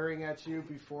glaring at you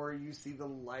before you see the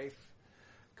life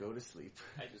go to sleep.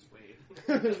 I just wait.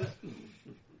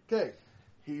 Okay,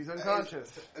 he's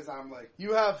unconscious. As I'm like,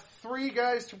 You have 3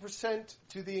 guys to present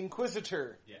to the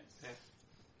Inquisitor. Yes.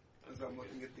 as I'm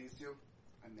looking at these two,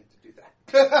 I meant to do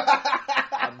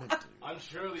that. I'm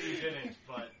sure that you didn't,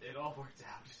 but it all worked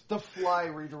out. The fly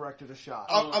redirected a shot.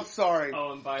 I'm sorry.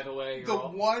 Oh, and by the way, The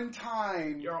one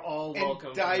time you're all in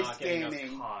welcome dice for not getting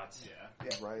gaming. us caught.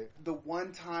 Yeah. Right, the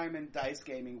one time in dice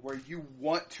gaming where you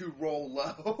want to roll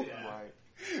low, Yeah. right.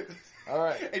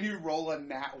 Alright. and you roll a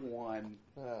nat 1.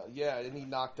 Yeah, and he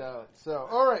knocked out. So,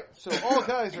 alright, so all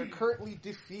guys are currently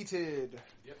defeated.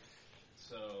 Yep.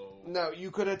 So. Now,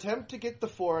 you could attempt to get the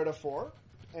 4 out of 4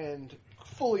 and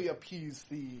fully appease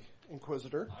the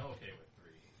Inquisitor. I'm okay with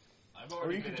 3. I've Or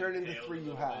already you can been turn into impaled 3 a you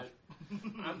little have. bit.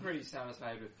 I'm pretty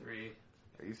satisfied with 3.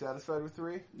 Are you satisfied with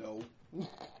 3? No.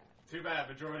 Too bad,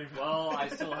 majority of Well, I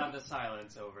still have the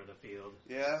silence over the field.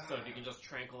 Yeah. So if you can just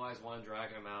tranquilize one, drag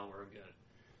him out, we're good.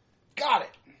 Got it.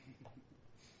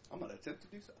 I'm gonna attempt to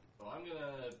do so. Well, I'm going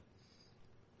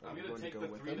gonna to take go the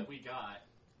with 3 him. that we got.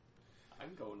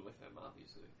 I'm going with him,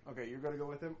 obviously. Okay, you're going to go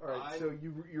with him? Alright, I'm- so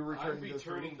you're I'm returning the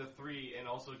 3. returning the 3 and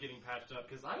also getting patched up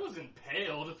because I was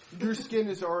impaled. Your skin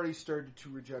has already started to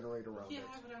regenerate around Yeah,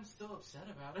 but I'm still upset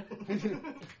about it.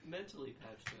 Mentally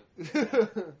patched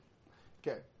up. it.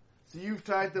 Okay, so you've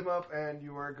tied them up and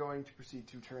you are going to proceed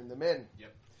to turn them in.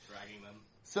 Yep, dragging them.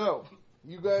 So,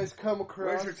 you guys come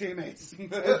across... Where's your teammates?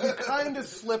 As you kind of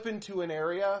slip into an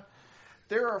area,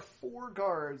 there are 4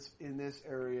 guards in this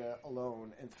area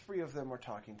alone, and 3 of them are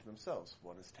talking to themselves.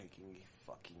 One is taking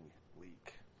a fucking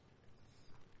leak.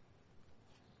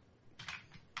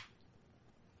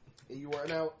 You are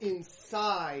now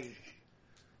inside,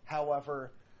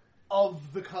 however,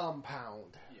 of the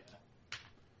compound. Yeah.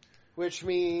 Which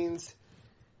means...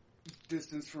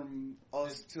 Distance from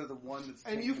us to the one that's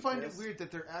And taking you find it piss. weird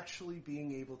that they're actually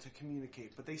being able to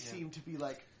communicate, but they seem to be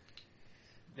like...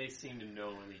 They seem to know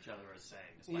what each other is saying,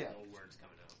 despite Yeah. no words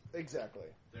coming out. Exactly.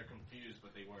 They're confused,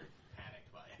 but they weren't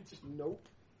panicked by it. Nope.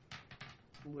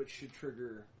 Which should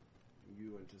trigger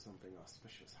you into something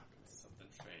auspicious happens. Something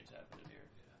strange happening here.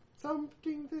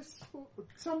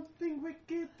 Something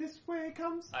wicked this way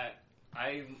comes.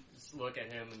 I just look at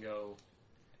him and go,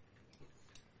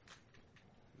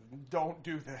 Don't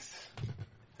do this.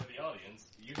 To the audience,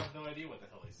 you have no idea what the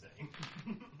hell he's saying.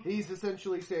 He's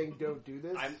essentially saying, don't do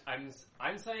this.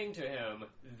 I'm saying to him,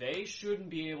 they shouldn't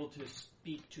be able to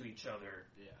speak to each other,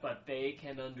 Yeah. but they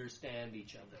can understand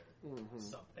each other. Mhm.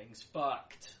 Something's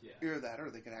fucked. Yeah. Either that or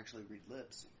they can actually read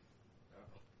lips.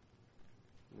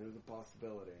 There's a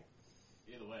possibility.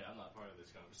 Either way, I'm not part of this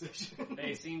conversation.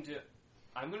 They seem to...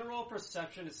 I'm going to roll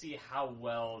perception to see how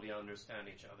well they understand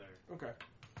each other. Okay.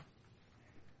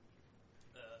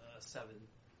 7.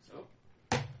 So...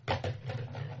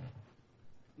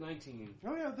 19.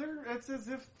 Oh yeah, it's as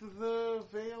if the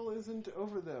veil isn't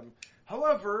over them.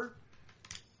 However,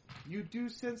 you do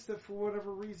sense that for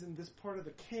whatever reason, this part of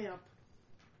the camp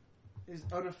is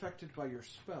unaffected by your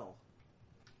spell.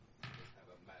 Have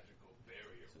a magical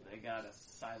barrier. So they got a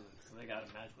silence. So they got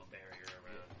a magical barrier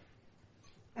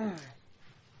around.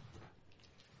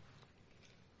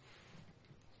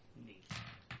 Neat.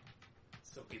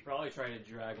 So if we probably try to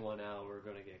drag one out, we're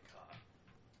going to get caught.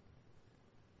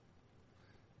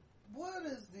 What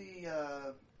is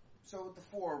the, so with the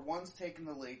 4, one's taking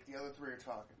the leak, the other 3 are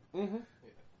talking. Mm-hmm.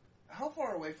 How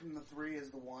far away from the 3 is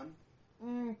the one?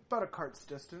 About a cart's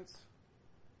distance.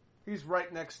 He's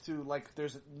right next to,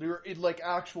 there's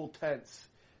actual tents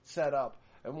set up.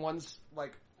 And one's,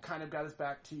 kind of got his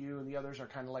back to you, and the others are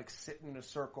kind of, sitting in a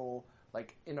circle,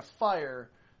 in a fire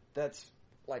that's,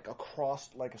 like across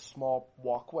like a small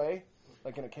walkway,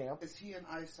 like in a camp. Is he in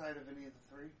eyesight of any of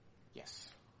the three? Yes.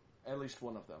 At least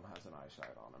one of them has an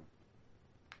eyesight on him.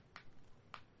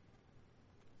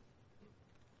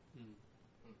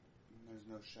 There's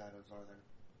no shadows, are there?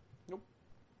 Nope.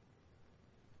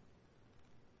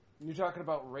 You're talking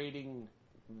about raiding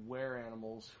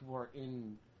were-animals who are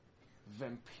in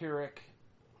vampiric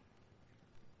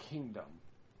kingdom.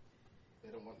 They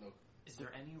don't want no... Is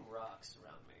there any rocks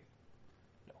around me?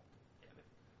 No. Damn it.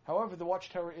 However, the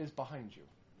watchtower is behind you.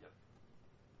 Yep.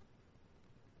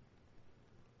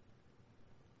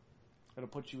 It'll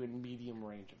put you in medium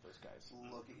range of those guys.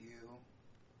 Look at you.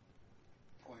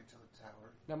 Point to the tower.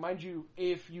 Now, mind you,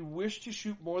 if you wish to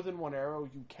shoot more than one arrow,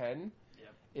 you can.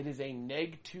 Yep. It is a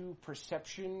 -2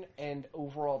 perception and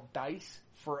overall dice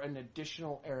for an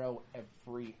additional arrow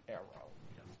every arrow.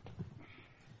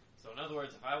 So in other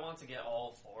words, if I want to get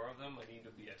all 4 of them, I need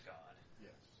to be a god.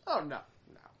 Yes. Oh, no.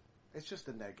 It's just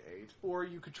a -8. Or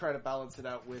you could try to balance it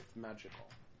out with magical.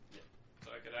 Yep.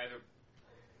 So I could either...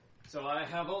 So I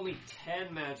have only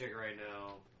 10 magic right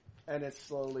now. And it's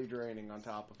slowly draining on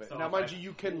top of it. So now, if mind you,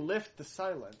 you can lift the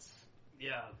silence.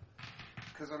 Yeah.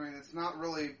 Because, I mean, it's not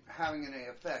really having any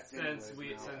effect Since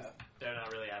anyways now. they're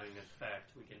not really having an effect,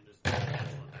 we can just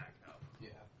cancel it back out.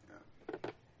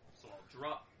 Yeah. So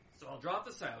I'll drop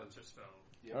the silencer spell.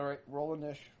 Yep. Alright, roll a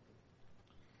niche.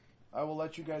 I will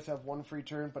let you guys have one free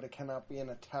turn, but it cannot be an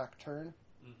attack turn.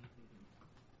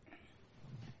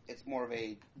 It's more of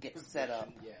a get set up.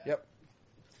 Yeah. Yep.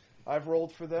 I've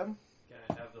rolled for them.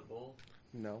 Can I have the bull?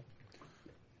 No.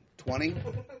 20?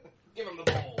 Give him the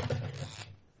bowl.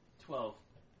 12.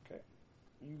 Okay.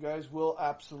 You guys will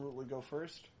absolutely go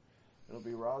first. It'll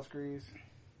be Rosgreaves,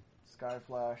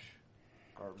 Skyflash,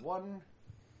 Guard 1,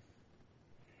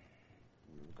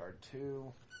 Guard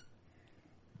 2,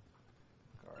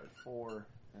 Guard 4,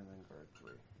 and then Guard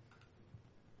 3.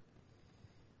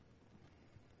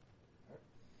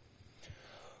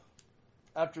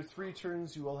 After 3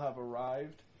 turns, you will have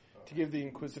arrived to give the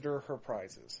Inquisitor her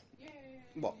prizes.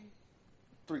 Well,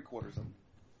 3/4 of them.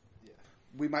 Yeah.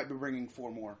 We might be bringing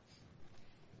 4 more.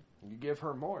 You give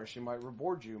her more, she might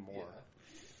reward you more.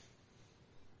 Yeah.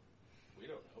 We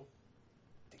don't know.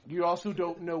 You also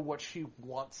don't know what she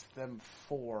wants them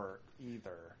for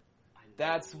either.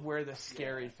 That's where the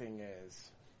scary thing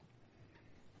is.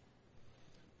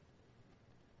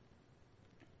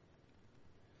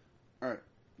 Alright.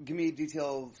 Give me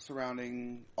detail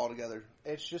surrounding altogether.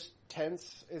 It's just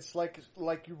tense. It's like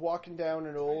you're walking down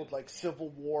an old like Civil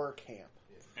War camp.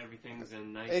 Everything's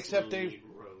in nice Except little they- neat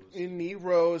rows. In neat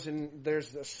rows, and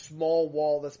there's a small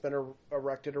wall that's been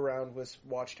erected around with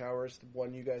watchtowers. The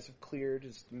one you guys have cleared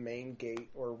is the main gate,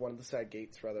 or one of the side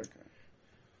gates, rather. Okay.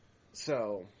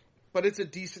 So, but it's a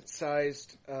decent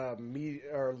sized,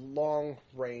 or long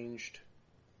ranged,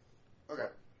 Okay.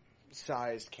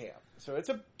 sized camp. So it's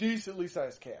a decently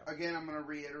sized camp. Again, I'm going to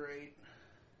reiterate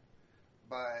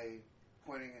by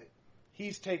pointing at...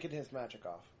 He's taken his magic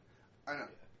off. I know.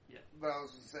 Yeah. But I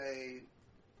was going to say,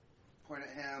 point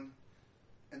at him,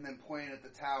 and then point at the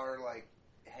tower like,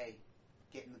 hey,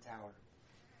 get in the tower.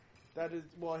 That is,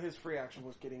 well, his free action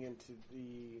was getting into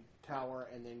the tower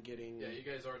and then getting... Yeah, you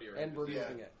guys already are. and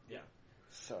removing Yeah. it. Yeah.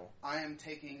 So, I am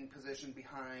taking position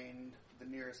behind the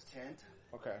nearest tent.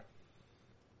 okay.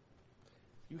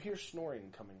 You hear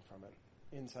snoring coming from it,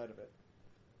 inside of it.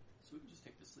 So we can just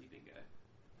take the sleeping guy.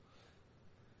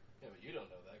 Yeah, but you don't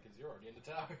know that because you're already in the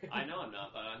tower. I know I'm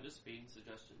not, but I'm just feeding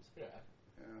suggestions. Yeah.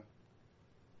 Yeah.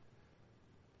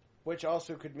 Which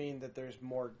also could mean that there's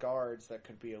more guards that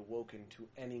could be awoken to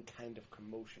any kind of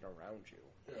commotion around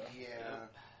you. Yeah.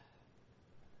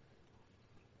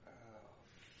 Oh,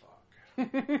 fuck.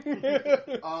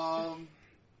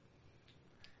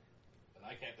 And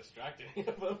I can't distract any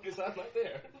of them because I'm not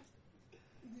there.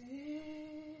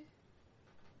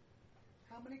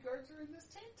 How many guards are in this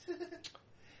tent?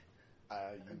 You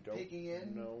I'm don't peeking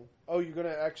in? know. Oh, you're going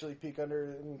to actually peek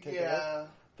under and take it out? Yeah.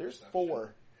 There's Perception.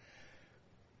 4.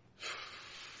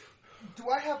 Do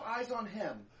I have eyes on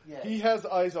him? Yeah. He has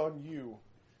eyes on you.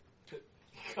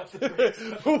 Cut the brakes.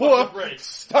 Cut the What? brakes.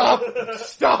 Stop!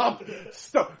 Stop!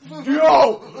 Stop!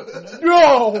 No!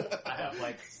 No! I have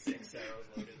like 6 arrows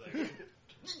loaded.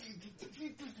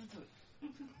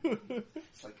 Like,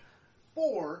 It's like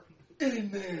 4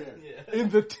 in there. Yeah. In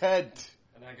the tent.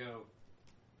 and I go,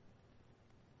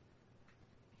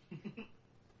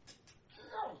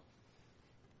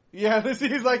 Yeah,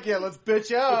 he's like, yeah, let's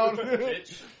bitch out.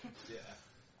 bitch. Yeah.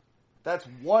 That's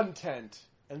one tent.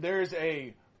 And there's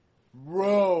a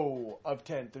row of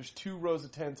tent. There's 2 rows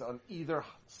of tents on either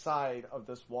side of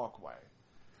this walkway.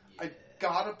 I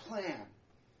got a plan.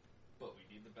 But we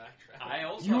need the backtrack. I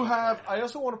also You have. have. I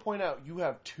also want to point out you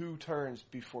have 2 turns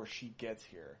before she gets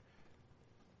here,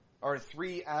 or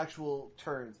 3 actual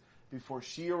turns before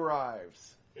she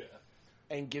arrives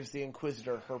and gives the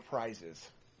Inquisitor her prizes,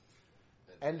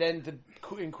 and then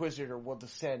the Inquisitor will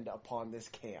descend upon this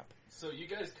camp. So you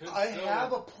guys could. I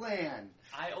have a plan.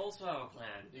 I also have a plan.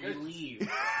 You We guys-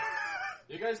 leave.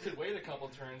 You guys could wait a couple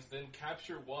turns, then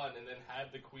capture one, and then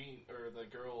have the queen or the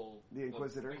girl, The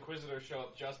Inquisitor? the Inquisitor, show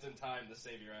up just in time to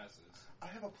save your asses. I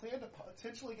have a plan to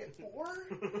potentially get 4?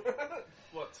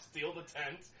 What? Steal the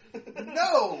tent?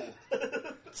 No!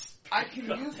 I can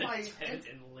Got use the my... tent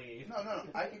and leave. No.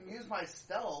 I can use my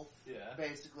stealth, Yeah.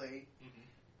 basically,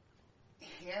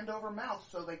 Mm-hmm. hand over mouth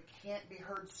so they can't be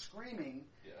heard screaming.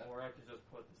 Yeah. Or I could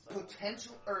just put the sign.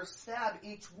 Potential... Or stab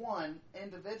each one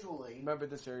individually. Remember,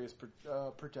 this area is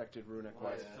protected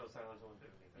runic-wise. Yeah. So silence won't do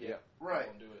anything. Yeah. Right.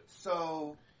 Won't do it.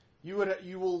 So... You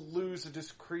will lose a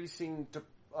decreasing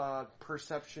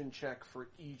perception check for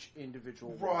each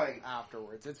individual one Right.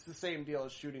 afterwards. It's the same deal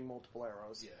as shooting multiple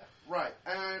arrows. Yeah. Right,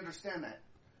 and I understand that.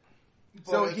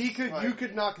 So But you it's could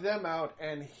like- knock them out,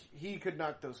 and he could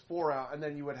knock those 4 out, and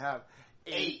then you would have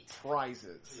 8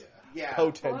 prizes. Yeah. Yeah.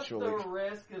 Potentially. But the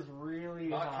risk is really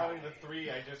Not high. counting the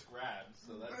 3 I just grabbed,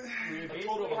 so that's We a basically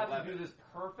total of have 11. to do this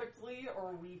perfectly,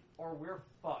 or we're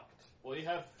fucked. Well, you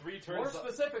have 3 turns. More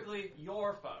specifically,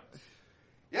 you're fucked.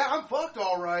 Yeah, I'm fucked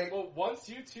alright. Well, once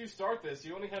you 2 start this,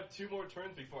 you only have 2 more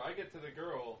turns before I get to the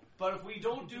girl. But if we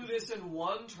don't do this in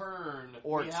 1 turn,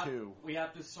 Or we have, 2. we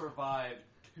have to survive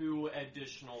 2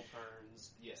 additional turns.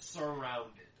 Yes.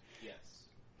 Surrounded. Yes.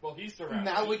 Well, he's surrounded.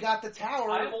 Now we got the tower.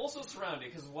 I'm also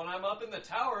surrounded, because when I'm up in the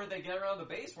tower, they get around the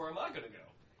base. Where am I going to go?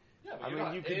 Yeah, but I you're mean,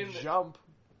 not you can in, jump.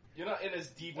 You're not in as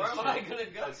deep Where as am I gonna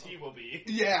go? as he will be.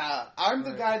 Yeah, I'm the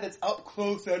Right. guy that's up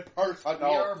close and personal.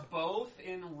 We are both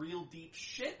in real deep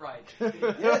shit right now.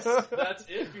 Yes. That's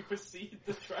if we proceed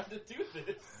to try to do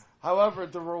this. However,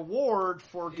 the reward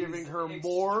for giving her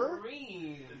more...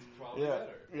 Extreme. It's probably Yeah,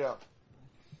 better. yeah.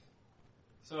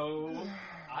 So,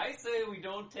 I say we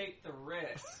don't take the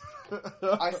risk.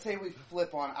 I say we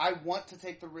flip on. I want to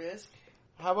take the risk.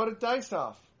 How about a dice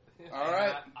off? All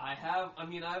right. I have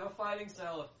a fighting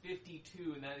style of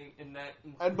 52, and that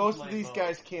And includes most my of these bow.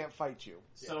 guys can't fight you.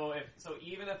 So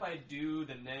even if I do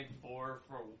the -4 for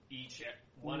each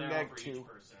one arrow for -2. each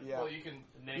person, Yeah. Well, you can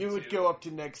You would -2. go up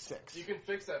to -6. you can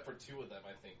fix that for 2 of them,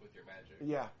 I think, with your magic.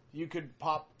 Yeah, you could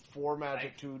pop 4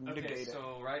 magic to negate Okay, it.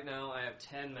 so right now I have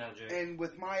 10 magic. And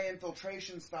with my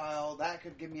infiltration style, that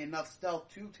could give me enough stealth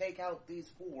to take out these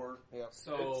 4.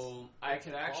 So I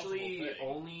could a actually possible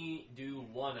thing. only do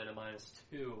 1 at a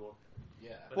 -2.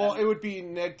 Yeah. But Well, then- it would be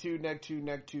 -2, -2,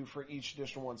 -2 for each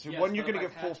additional one. So Yes, one, you're but going to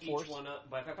if get I full patch each force. one up,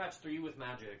 but if I patch 3 with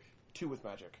magic, 2 with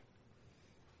magic.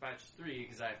 patch 3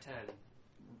 because I have 10,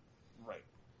 Right.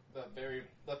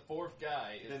 The 4th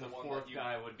guy is then the the one 4th that you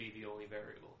guy would be the only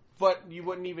variable. But you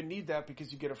wouldn't even need that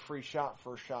because you get a free shot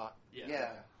first shot.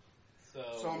 Yeah.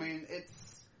 So, I mean,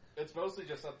 it's mostly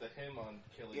just up to him on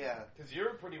killing. Yeah. Because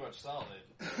you're pretty much solid.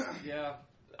 Yeah.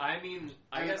 I mean,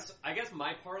 I Yeah. guess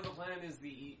my part of the plan is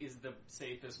the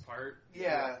safest part.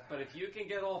 Yeah. But if you can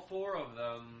get all 4 of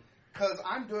them, because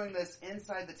I'm doing this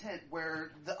inside the tent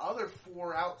where the other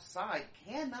 4 outside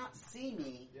cannot see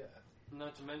me. Yeah.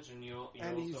 not to mention you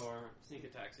And he's- also are sneak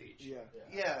attacks each.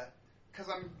 Yeah. Because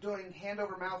I'm doing hand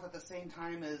over mouth at the same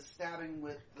time as stabbing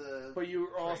with the But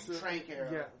you're also... trank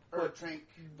arrow. Yeah. Or But, trank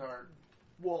dart.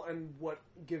 well, and what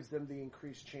gives them the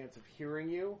increased chance of hearing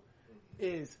you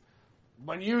is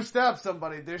when you stab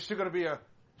somebody, there's still going to be a...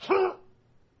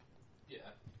 Yeah.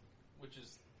 Which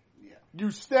is... Yeah.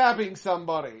 You stabbing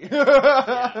somebody.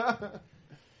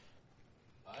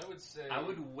 I would say... I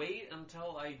would wait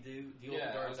until I deal with the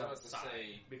I was guards about to outside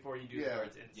say- before you do Yeah. the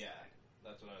guards inside. Yeah.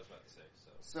 That's what I was about to say, so...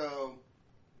 So,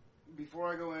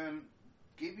 before I go in,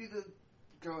 give you the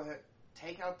go ahead,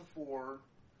 take out the 4,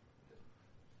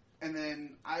 and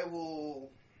then I will...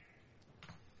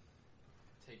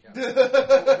 Take out...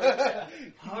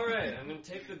 Alright, I'm going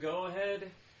to take the go-ahead,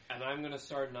 and I'm going to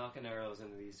start knocking arrows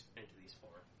into these 4.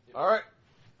 All right.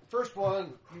 First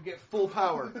one, you get full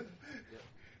power.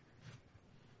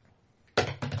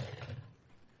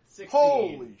 16.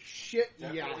 Holy shit,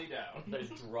 yeah. Definitely down. I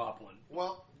just drop one.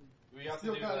 Well, We have to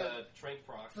Still do got the trank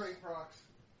procs. straight procs.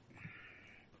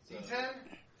 So- D10.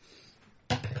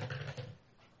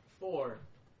 4.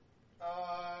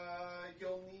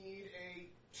 You'll need a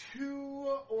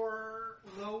 2 or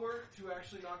lower to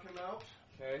actually knock him out.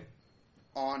 Okay.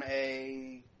 On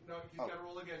a... No, he's Oh. got to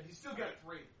roll again. He's still got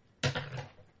 3.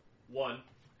 1.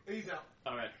 He's out.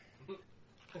 Alright.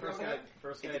 First Okay. guy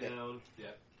It's good. down.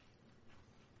 Yeah.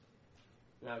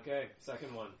 Okay,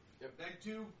 second one. Yep.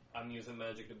 -2. I'm using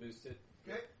magic to boost it.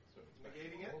 Okay. So it's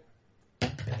Negating it.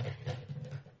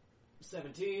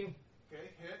 17.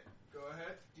 Okay, hit. Go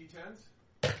ahead. D10s.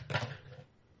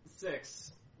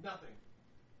 6. Nothing.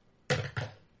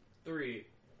 3.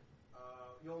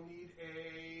 You'll need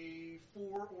a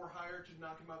 4 or higher to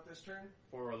knock him out this turn.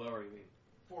 4 or lower, you mean?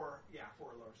 4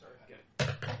 or lower, sorry. Okay.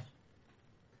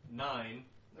 9.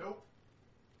 Nope.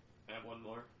 Add one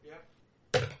more. Yep.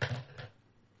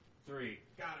 3.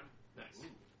 Got him. Nice.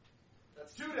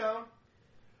 That's 2 down.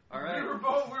 Alright. We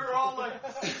were all like...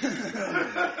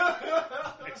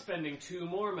 Expending 2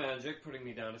 more magic, putting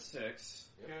me down to 6.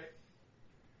 Okay.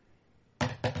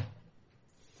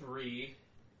 3.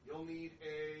 You'll need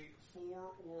a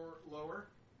 4 or lower.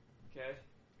 Okay.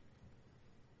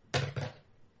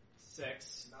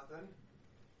 6. Nothing.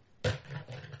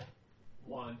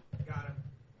 1. Got him.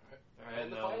 Alright,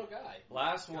 And the now. final guy.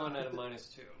 Last one at a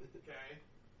 -2. Okay.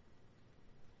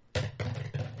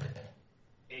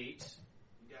 8.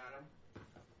 Got him.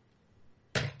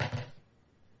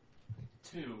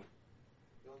 2.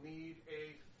 You'll need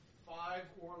a 5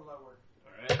 or lower.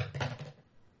 Alright.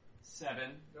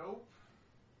 7. Nope.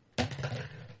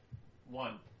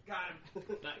 1. Got him.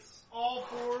 Nice. All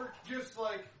 4, just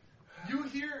like, you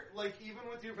hear, like, even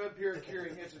with your vampiric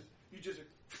hearing, it's just, you just,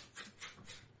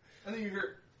 and then you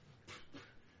hear,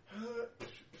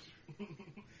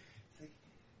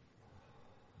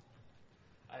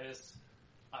 I just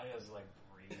like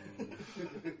breathe.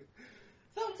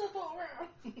 Thumbs up all around.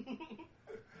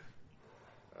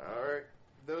 Alright,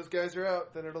 those guys are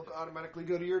out, then it'll automatically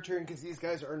go to your turn, because these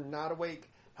guys are not awake.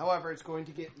 However, it's going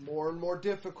to get more and more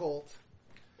difficult.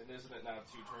 And isn't it now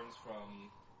 2 turns from...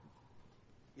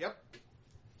 Yep.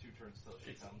 2 turns till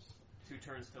she comes? 2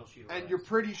 turns till she And arrives. you're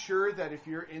pretty sure that if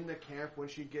you're in the camp when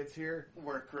she gets here,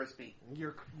 We're crispy.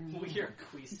 you're We're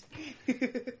queasy.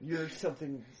 you're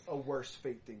something a worse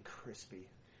fate than crispy.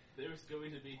 There's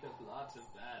going to be lots of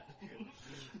that.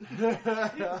 There's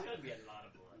gonna be a lot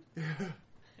of blood.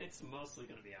 It's mostly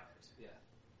gonna be ours. Yeah.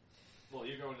 Well,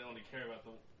 you're going to only care about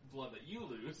the blood that you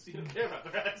lose. You don't care about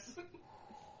the rest.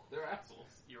 They're assholes.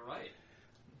 You're right.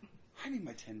 I need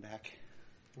my 10 back.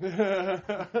 And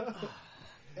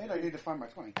I need to find my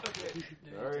 20. Okay.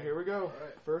 Alright, here we go.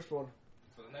 Alright. First one.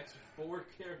 For the next 4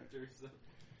 characters.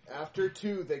 After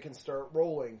 2, they can start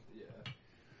rolling. Yeah.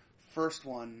 First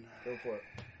one. Go for it.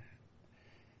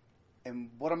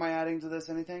 And what am I adding to this?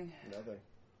 Anything? Nothing.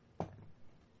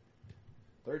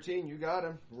 13, you got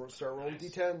him. Start rolling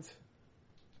Nice. D10s.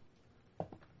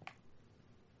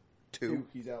 2.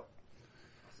 He's out.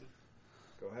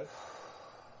 Go ahead.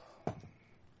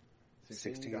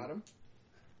 16, you got him.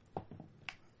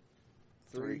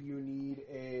 3, you need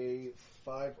a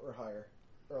 5 or higher.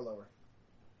 Or lower.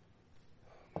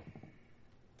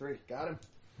 3, got him.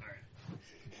 Alright.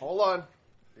 Hold on.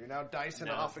 You're now dicing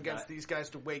No, off against not- these guys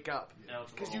to wake up. Now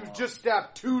it's Because roll you've off. just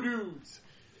stabbed 2 dudes.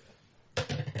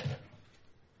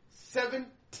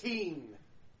 17.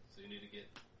 So you need to get...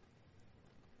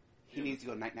 He needs to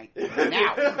go night-night.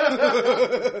 Now!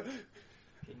 Can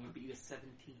you beat a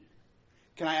 17?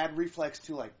 Can I add reflex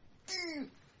to, like...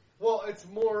 Well, it's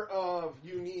more of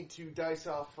you need to dice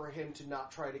off for him to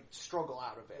not try to struggle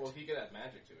out of it. Well, he could add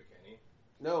magic to it, can he?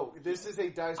 No, this is a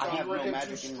dice I off have for no him to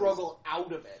magic in struggle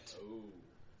out of it. Oh.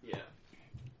 Yeah.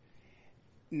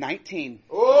 19.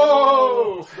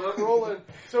 Oh! Start rolling.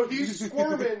 So he's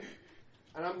squirming,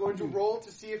 and I'm going to roll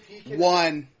to see if he can...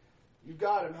 1. You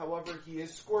got him, however, he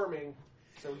is squirming,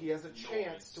 so he has a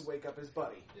chance to wake up his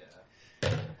buddy.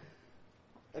 Yeah.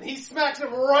 And he smacks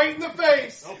him right in the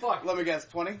face! Oh fuck. Let me guess,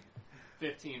 20?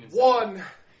 15 and 1.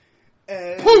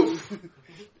 And... Poof!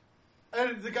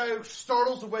 And the guy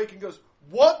startles awake and goes,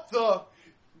 "What the?"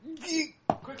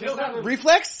 Quick, kill him.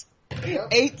 Reflex? Yep.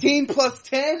 18 plus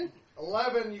 10?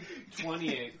 11.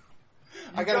 28.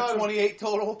 I got a 28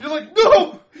 total. You're like,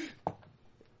 no!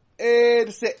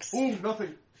 And 6. Ooh,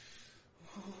 nothing.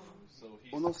 So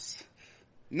he's... Almost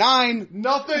 9.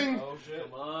 Nothing. Oh, shit.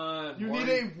 Come on. You need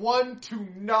a 1 to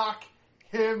knock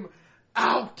him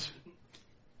out.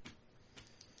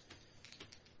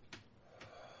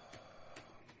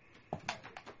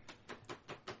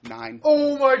 Nine.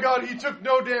 Oh my god, he took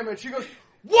no damage. He goes,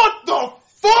 "What the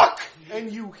fuck?" And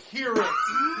you hear it.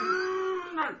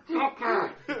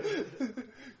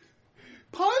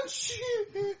 Punch!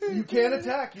 You can't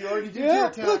attack. You already did your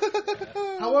attack.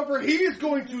 However, he is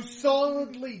going to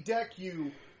solidly deck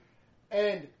you.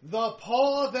 And the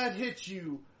paw that hit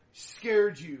you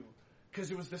scared you.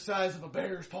 Because it was the size of a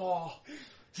bear's paw.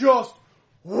 Just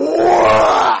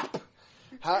whap!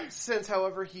 Since,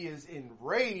 however, he is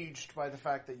enraged by the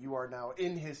fact that you are now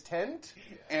in his tent.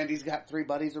 And he's got 3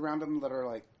 buddies around him that are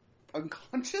like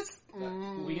unconscious?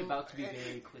 We about to be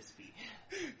very crispy.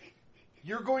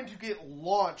 You're going to get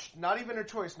launched, not even a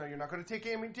choice, no, you're not going to take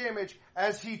any damage,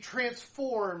 as he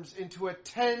transforms into a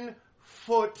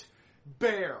 10-foot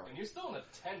bear. And you're still in a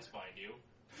tent, mind you.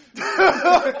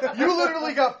 You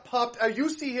literally got popped. You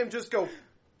see him just go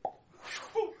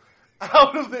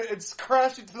out of it and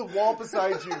crash into the wall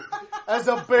beside you as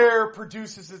a bear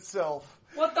produces itself.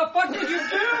 What the fuck did you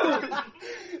do?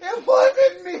 It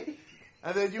wasn't me!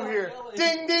 And then you hear yelling.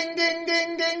 ding, ding, ding,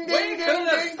 ding, ding, We ding, could ding,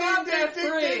 have ding, stopped ding, at ding,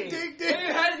 3. ding, ding, ding.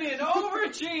 You had to be an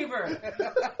overachiever.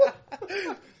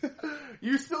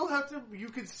 You still have to. You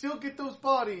can still get those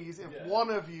bodies if one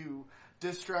of you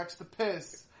distracts the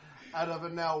piss out of a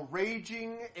now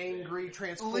raging, angry,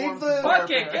 transformed Leave the- bear Fuck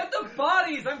it, bear. get the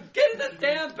bodies. I'm getting the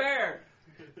damn bear.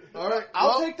 All right,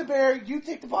 I'll take the bear, you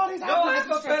take the bodies. No, I'll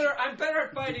take the I'm better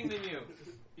at fighting than you.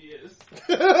 He is.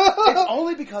 It's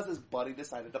only because his buddy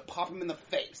decided to pop him in the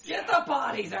face. Get the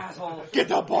bodies, asshole. Get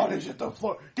the bodies at the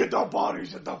floor. Get the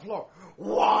bodies at the floor.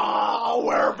 Wow,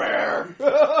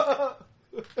 werebear.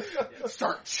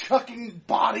 Start chucking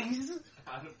bodies.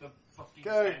 Out of the fucking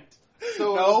Okay. tent.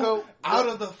 So No, let's go. out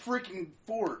of the freaking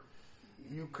fort.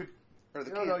 You could. Or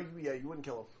the No, camp. no, you wouldn't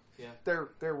kill them. Yeah. They're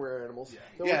were animals. Yeah.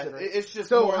 They're Yeah, legitimate. it's just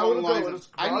So, more how along the would it go? lines It's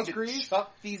of, I need to Grosgreave?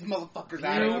 chuck these motherfuckers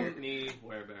out You of here. need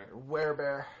werebear.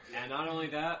 Werebear. And not only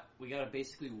that, we gotta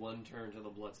basically one turn till the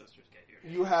Blood Sisters get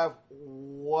here. You have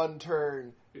one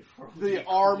turn. Before The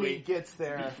army gets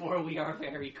there. Before we are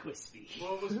very crispy.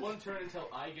 Well, it was one turn until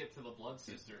I get to the Blood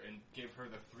Sister and give her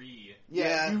the 3. Yeah,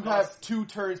 Yeah, you plus- have 2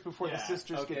 turns before the Yeah,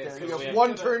 sisters okay, get there. so You we have have one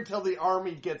to the- turn till the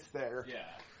army gets there. Yeah.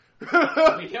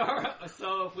 We are,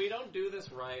 so if we don't do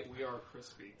this right, we are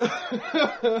crispy.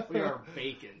 We are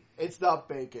bacon. It's not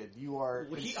bacon. You are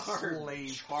We are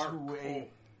enslaved to charcoal. a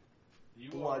You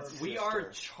blood are, sister. We are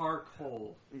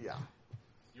charcoal. Yeah.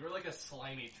 you're like a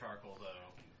slimy charcoal,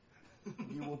 though.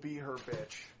 You will be her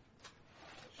bitch.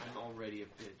 I'm already a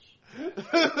bitch.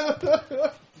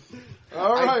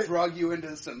 All I right. drug you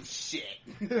into some shit.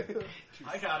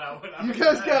 I got out when I You was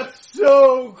guys mad. got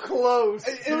so close.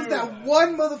 It was too. that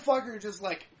one motherfucker just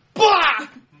like, bah!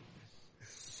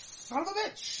 Son of a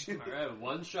bitch. Alright,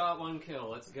 one shot, one kill.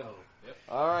 Let's go.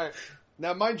 All right.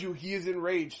 Now, mind you, he is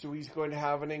enraged, so he's going to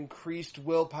have an increased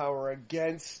willpower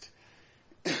against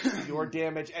your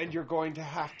damage, and you're going to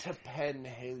have to pen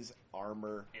his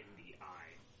armor In the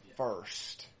eye.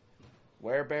 first.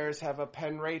 Werebears have a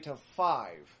pen rate of 5,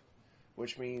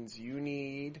 which means you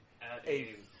need At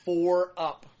a 4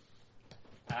 up.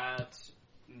 At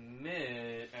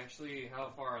mid... Actually, how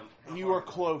far am You are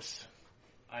close.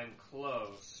 I'm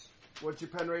close. What's your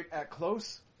pen rate at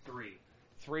close? 3.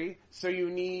 3. So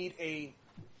you need a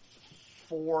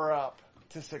 4 up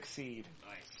to succeed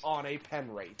Nice. on a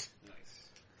pen rate. Nice.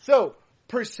 So,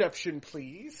 perception,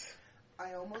 please.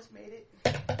 I almost made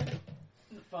it.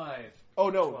 5. Oh,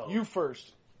 no, 12. you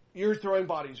first. You're throwing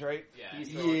bodies, right? Yeah. He's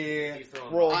throwing, Yeah. He's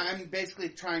throwing Roll. I'm basically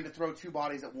trying to throw 2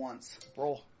 bodies at once.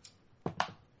 Roll.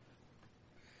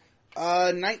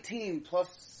 19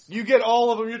 plus... You get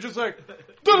all of them, you're just like...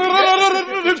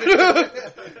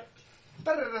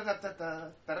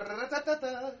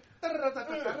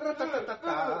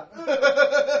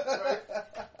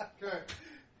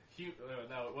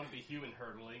 No, it wouldn't be human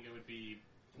hurdling. It would be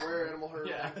Were animal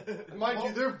hurdle. yeah. Mind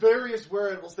you, there are various were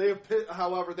animals. They have,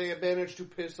 however, they have managed to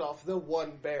piss off the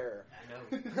one bear.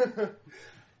 I know.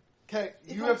 Okay,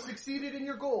 you have succeeded in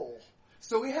your goal.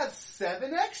 So we have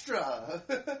 7 extra.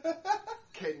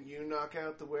 Can you knock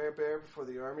out the werebear before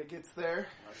the army gets there?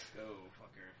 Let's go, fucker.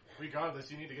 Regardless,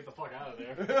 you need to get the fuck out of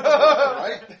there.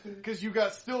 Right? Because you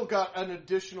still got an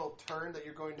additional turn that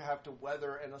you're going to have to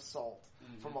weather an assault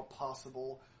from a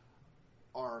possible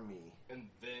army. And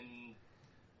then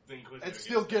the Inquisitor And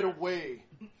still gets get there. away.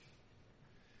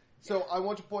 So I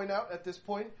want to point out at this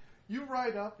point, you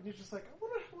ride up and you're just like, I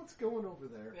wonder what's going over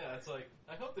there. Yeah, it's like,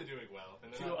 I hope they're doing well.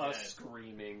 And they're To not us dead.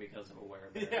 screaming because of a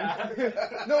werebear.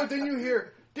 Yeah. No, then you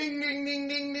hear ding, ding, ding,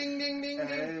 ding, ding, ding, ding, ding.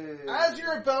 Hey. As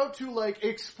you're about to, like,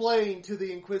 explain to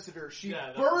the Inquisitor, she Yeah,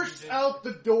 that's bursts what you did. out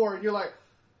the door and you're like,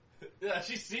 Yeah,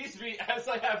 she sees me as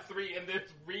I have 3 and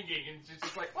it's ringing and she's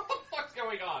just like, what the fuck's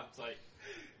going on? It's like,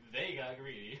 they got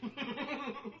greedy.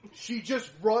 she just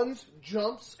runs,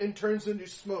 jumps, and turns into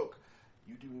smoke.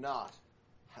 You do not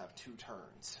have 2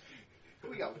 turns.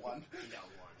 We got 1.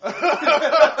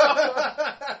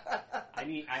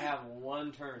 I have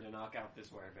 1 turn to knock out this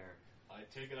werebear. I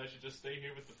take it I should just stay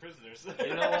here with the prisoners.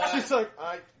 You know what? She's like,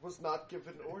 I was not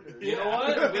given orders. You know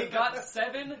what? We got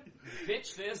 7.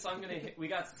 Bitch this. I'm gonna hit. We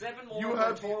got 7 more You for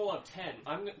have- a total of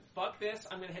 10. Fuck this.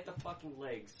 I'm gonna hit the fucking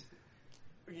legs.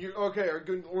 You okay? Are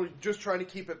you just trying to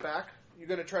keep it back? You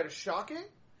going to try to shock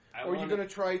it? Or are you going to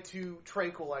try to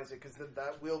tranquilize it? Because then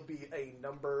that will be a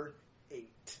number 8.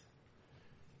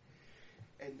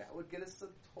 And that would get us a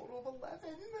total of 11.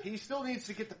 He still needs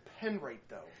to get the pen right,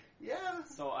 though. Yeah.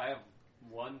 So I have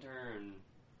 1 turn.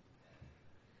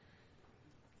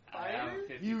 I have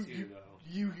 52, though.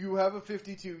 You have a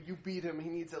 52. You beat him. He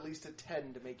needs at least a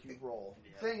 10 to make you roll.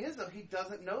 Yeah. Thing is, though, he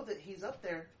doesn't know that he's up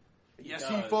there. Yes,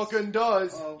 he fucking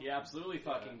does. He absolutely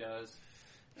fucking does.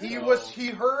 He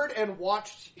heard and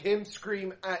watched him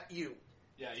scream at you.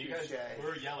 Yeah, you guys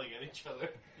were yelling at each other.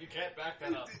 You can't back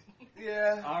that up.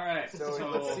 Yeah. All right.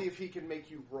 So let's see if he can make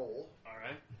you roll. All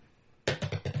right.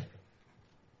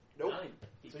 Nope.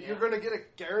 9. So you're going to get a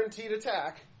guaranteed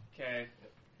attack. Okay.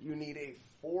 You need a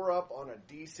 4 up on a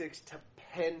D6 to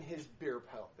pen his beer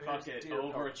pelt. Fuck it.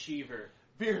 Overachiever.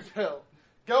 Beer pelt.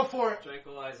 Go for it.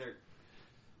 Tranquilizer.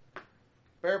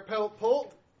 Bear pelt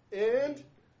pulled. And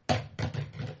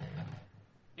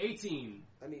 18.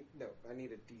 I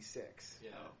need a D6.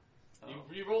 Yeah. Oh.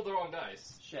 You rolled the wrong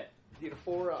dice. Shit. You need a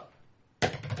 4 up.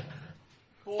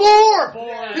 4!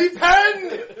 4! He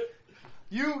penned!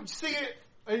 You see it,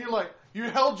 and you're like, you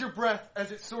held your breath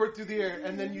as it soared through the air,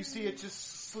 and then you see it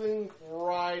just sink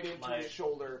right into his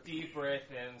shoulder. Deep breath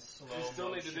in, slow You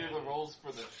still need to do the rolls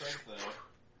for the strength,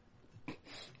 though.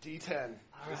 D10.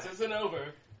 This isn't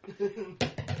over.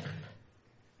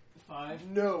 5.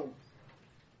 No.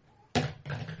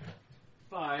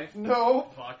 5. No.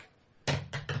 Fuck.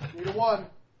 Need a 1.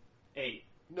 8.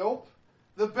 Nope.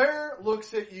 The bear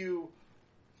looks at you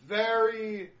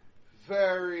very,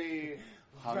 very,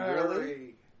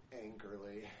 very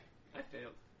angrily. I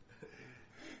failed.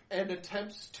 And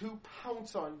attempts to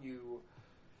pounce on you.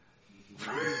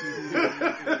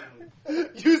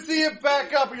 You see it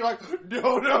back up and you're like,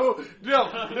 no.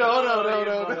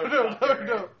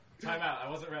 Time out. I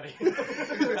wasn't ready.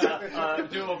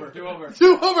 Do over.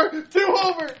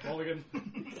 Mulligan.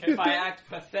 If I act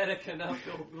pathetic enough,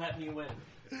 you'll let me win.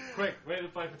 Quick, wait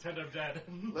if I pretend I'm dead.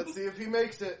 Let's see if he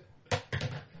makes it.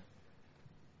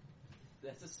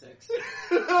 That's a 6.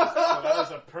 So that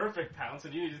was a perfect pounce,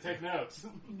 and you need to take notes.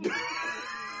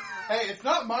 Hey, it's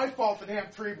not my fault the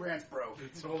damn tree branch broke.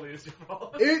 It totally is your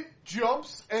fault. It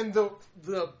jumps, and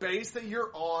the base that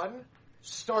you're on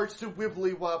starts to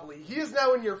wibbly wobbly. He is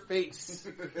now in your face.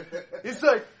 It's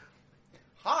like,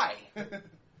 hi.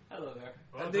 Hello there.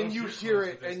 Well, And then don't you shoot hear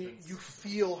close it, to and distance. you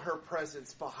feel her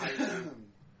presence behind you.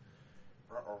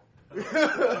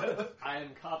 I am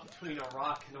caught between a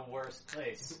rock and a worse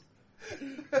place.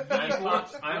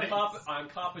 I'm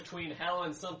caught between hell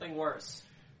and something worse.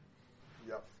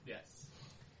 Yep. Yes.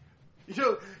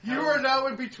 You are now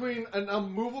in between an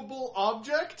unmovable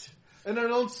object and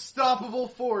an unstoppable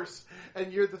force,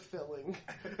 and you're the filling.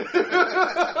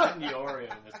 I'm the Oreo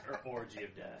in this orgy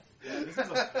of death. Yeah, this is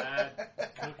a bad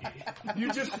cookie.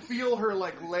 You just feel her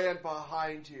land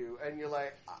behind you, and you're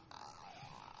like,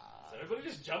 Is everybody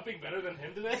just jumping better than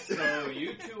him today? So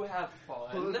you two have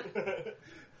fun.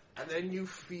 and then you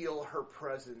feel her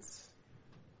presence,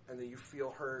 and then you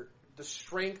feel the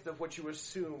strength of what you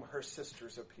assume her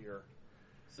sisters appear.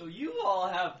 So you all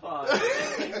have fun.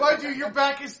 Mind you, your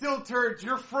back is still turned.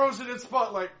 You're frozen in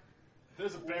spotlight.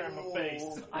 There's a bear in my face.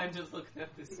 I'm just looking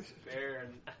at this bear,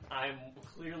 and I'm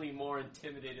clearly more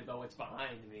intimidated by what's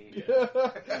behind me.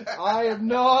 I am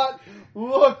not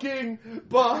looking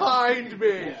behind me.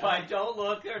 If I don't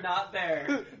look, they're not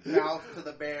there. Mouth to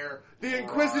the bear. The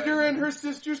Inquisitor and her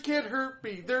sisters can't hurt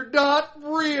me. They're not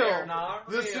real. They're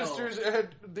not real. The sisters and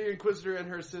the Inquisitor and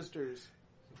her sisters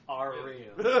are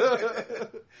real.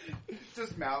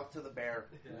 Just mouth to the bear.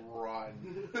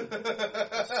 Run.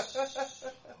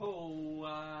 Oh,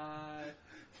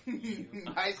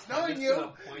 Nice I'm knowing just you.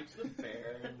 gonna point to the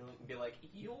bear and be like,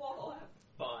 "You all have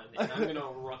fun," and I'm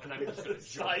gonna run. And I'm just gonna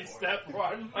Sidestep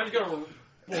run. I'm gonna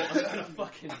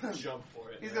fucking jump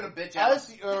for it. He's gonna bitch out.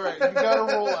 Alright, you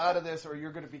gotta roll out of this or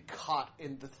you're gonna be caught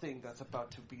in the thing that's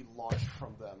about to be launched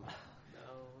from them.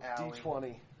 No, Owie.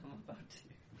 D20. I'm about to.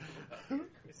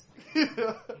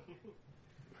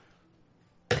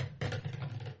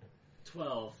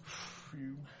 12.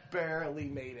 You barely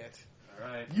made it.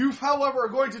 Alright. You, however, are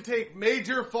going to take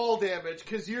major fall damage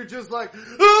because you're just like,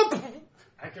 "Oop!"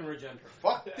 I can regenerate.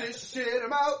 Fuck this shit,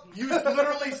 I'm out. You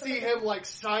literally see him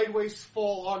sideways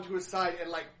fall onto his side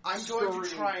and I'm going to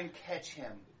scurry. try and catch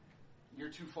him. You're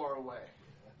too far away.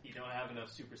 You don't have enough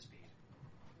super speed.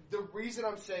 The reason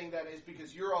I'm saying that is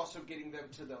because you're also getting them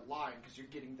to the line because you're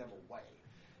getting them away.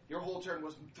 Your whole turn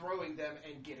was throwing them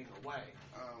and getting away.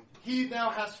 He now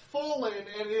has fallen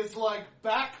and is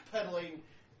backpedaling.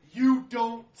 You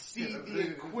don't see the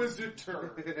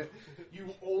Inquisitor.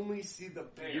 You only see the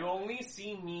bear. You only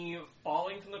see me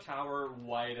falling from the tower,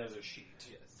 white as a sheet.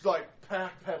 It's like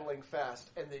backpedaling fast,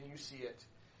 and then you see it,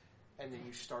 and then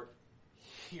you start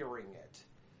hearing it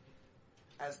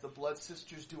as the Blood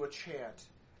Sisters do a chant,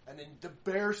 and then the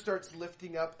bear starts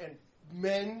lifting up, and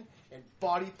men and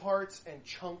body parts and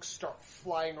chunks start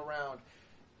flying around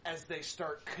as they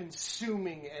start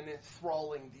consuming and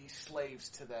enthralling these slaves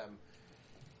to them.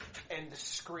 And the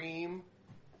scream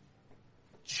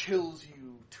chills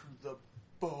you to the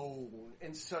bone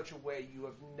in such a way you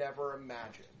have never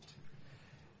imagined.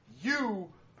 You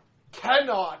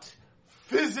cannot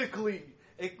physically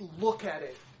look at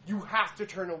it. You have to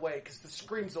turn away because the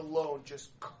screams alone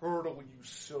just curdle you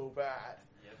so bad.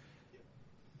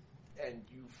 Yep. And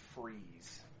you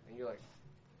freeze. And you're like...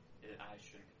 I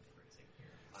should be freezing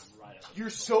here. I'm right up. You're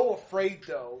so afraid,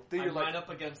 though, that you're I'm like... right up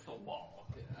against the wall.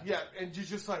 Yeah, and you're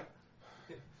just like...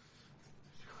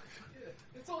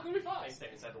 It's all gonna be fine. Stay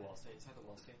inside the wall, stay inside the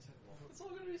wall, stay inside the wall. It's all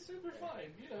gonna be super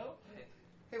fine, you know? Hey,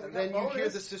 we And got then you hear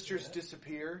bonus. the sisters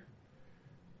disappear,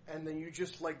 and then you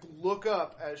just, like, look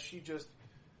up as she just...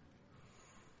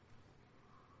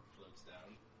 Floats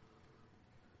down.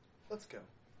 Let's go.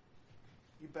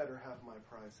 You better have my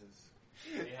prizes.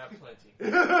 We have plenty.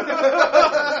 We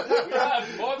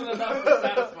have more than enough to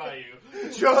satisfy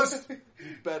you. Just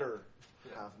better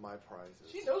have my prizes.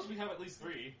 She knows we have at least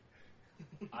 3.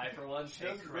 I, for one, take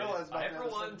doesn't credit. realize about I, the for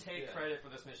other one, side. take Yeah. credit for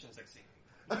this mission succeeding.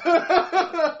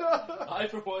 I,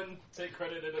 for one, take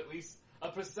credit in at least a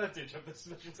percentage of this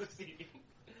mission succeeding.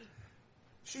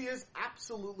 She is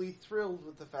absolutely thrilled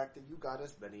with the fact that you got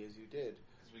as many as you did.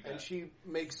 And she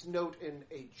makes note in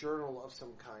a journal of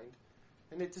some kind,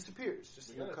 and it disappears. Just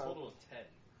We got a look up. total of 10.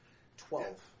 12.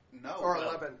 No. Or no.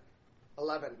 11.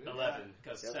 11. 11,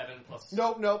 because Yep. 7 plus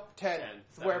Nope, 10. 10.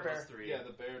 The 7 werebear. plus 3. Yeah,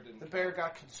 the bear didn't. The bear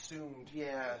got consumed.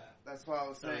 Yeah, that's why I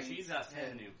was So saying. she's got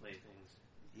 10 new playthings.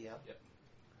 Yep. Yep.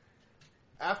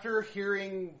 After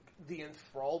hearing the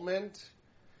enthrallment,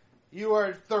 you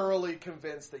are thoroughly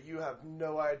convinced that you have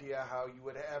no idea how you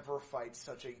would ever fight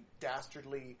such a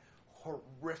dastardly,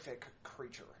 horrific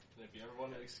creature. And if you ever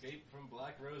want to escape from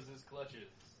Black Rose's clutches,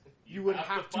 You would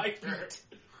have to fight beat her.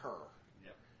 her.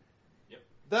 Yep.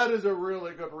 That is a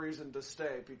really good reason to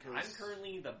stay, because... I'm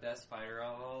currently the best fighter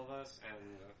of all of us, and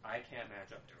I can't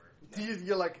match up to her.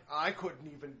 You're like, I couldn't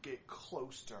even get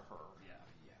close to her. Yeah.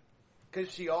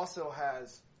 Because she also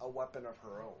has a weapon of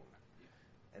her own.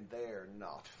 And they're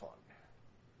not fun.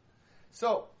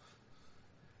 So,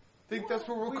 I think that's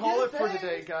what we'll We call did it for that.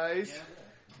 today, guys. Yeah.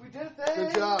 We did that.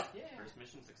 Good job. Yeah. First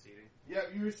mission succeeding. Yeah,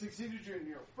 you succeeded in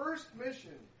your first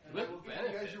mission. And With we'll give you guys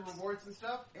benefits. your rewards and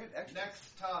stuff And extra.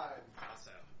 next time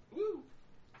Awesome. Woo!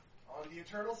 on the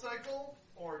Eternal Cycle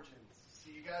Origins.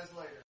 See you guys later.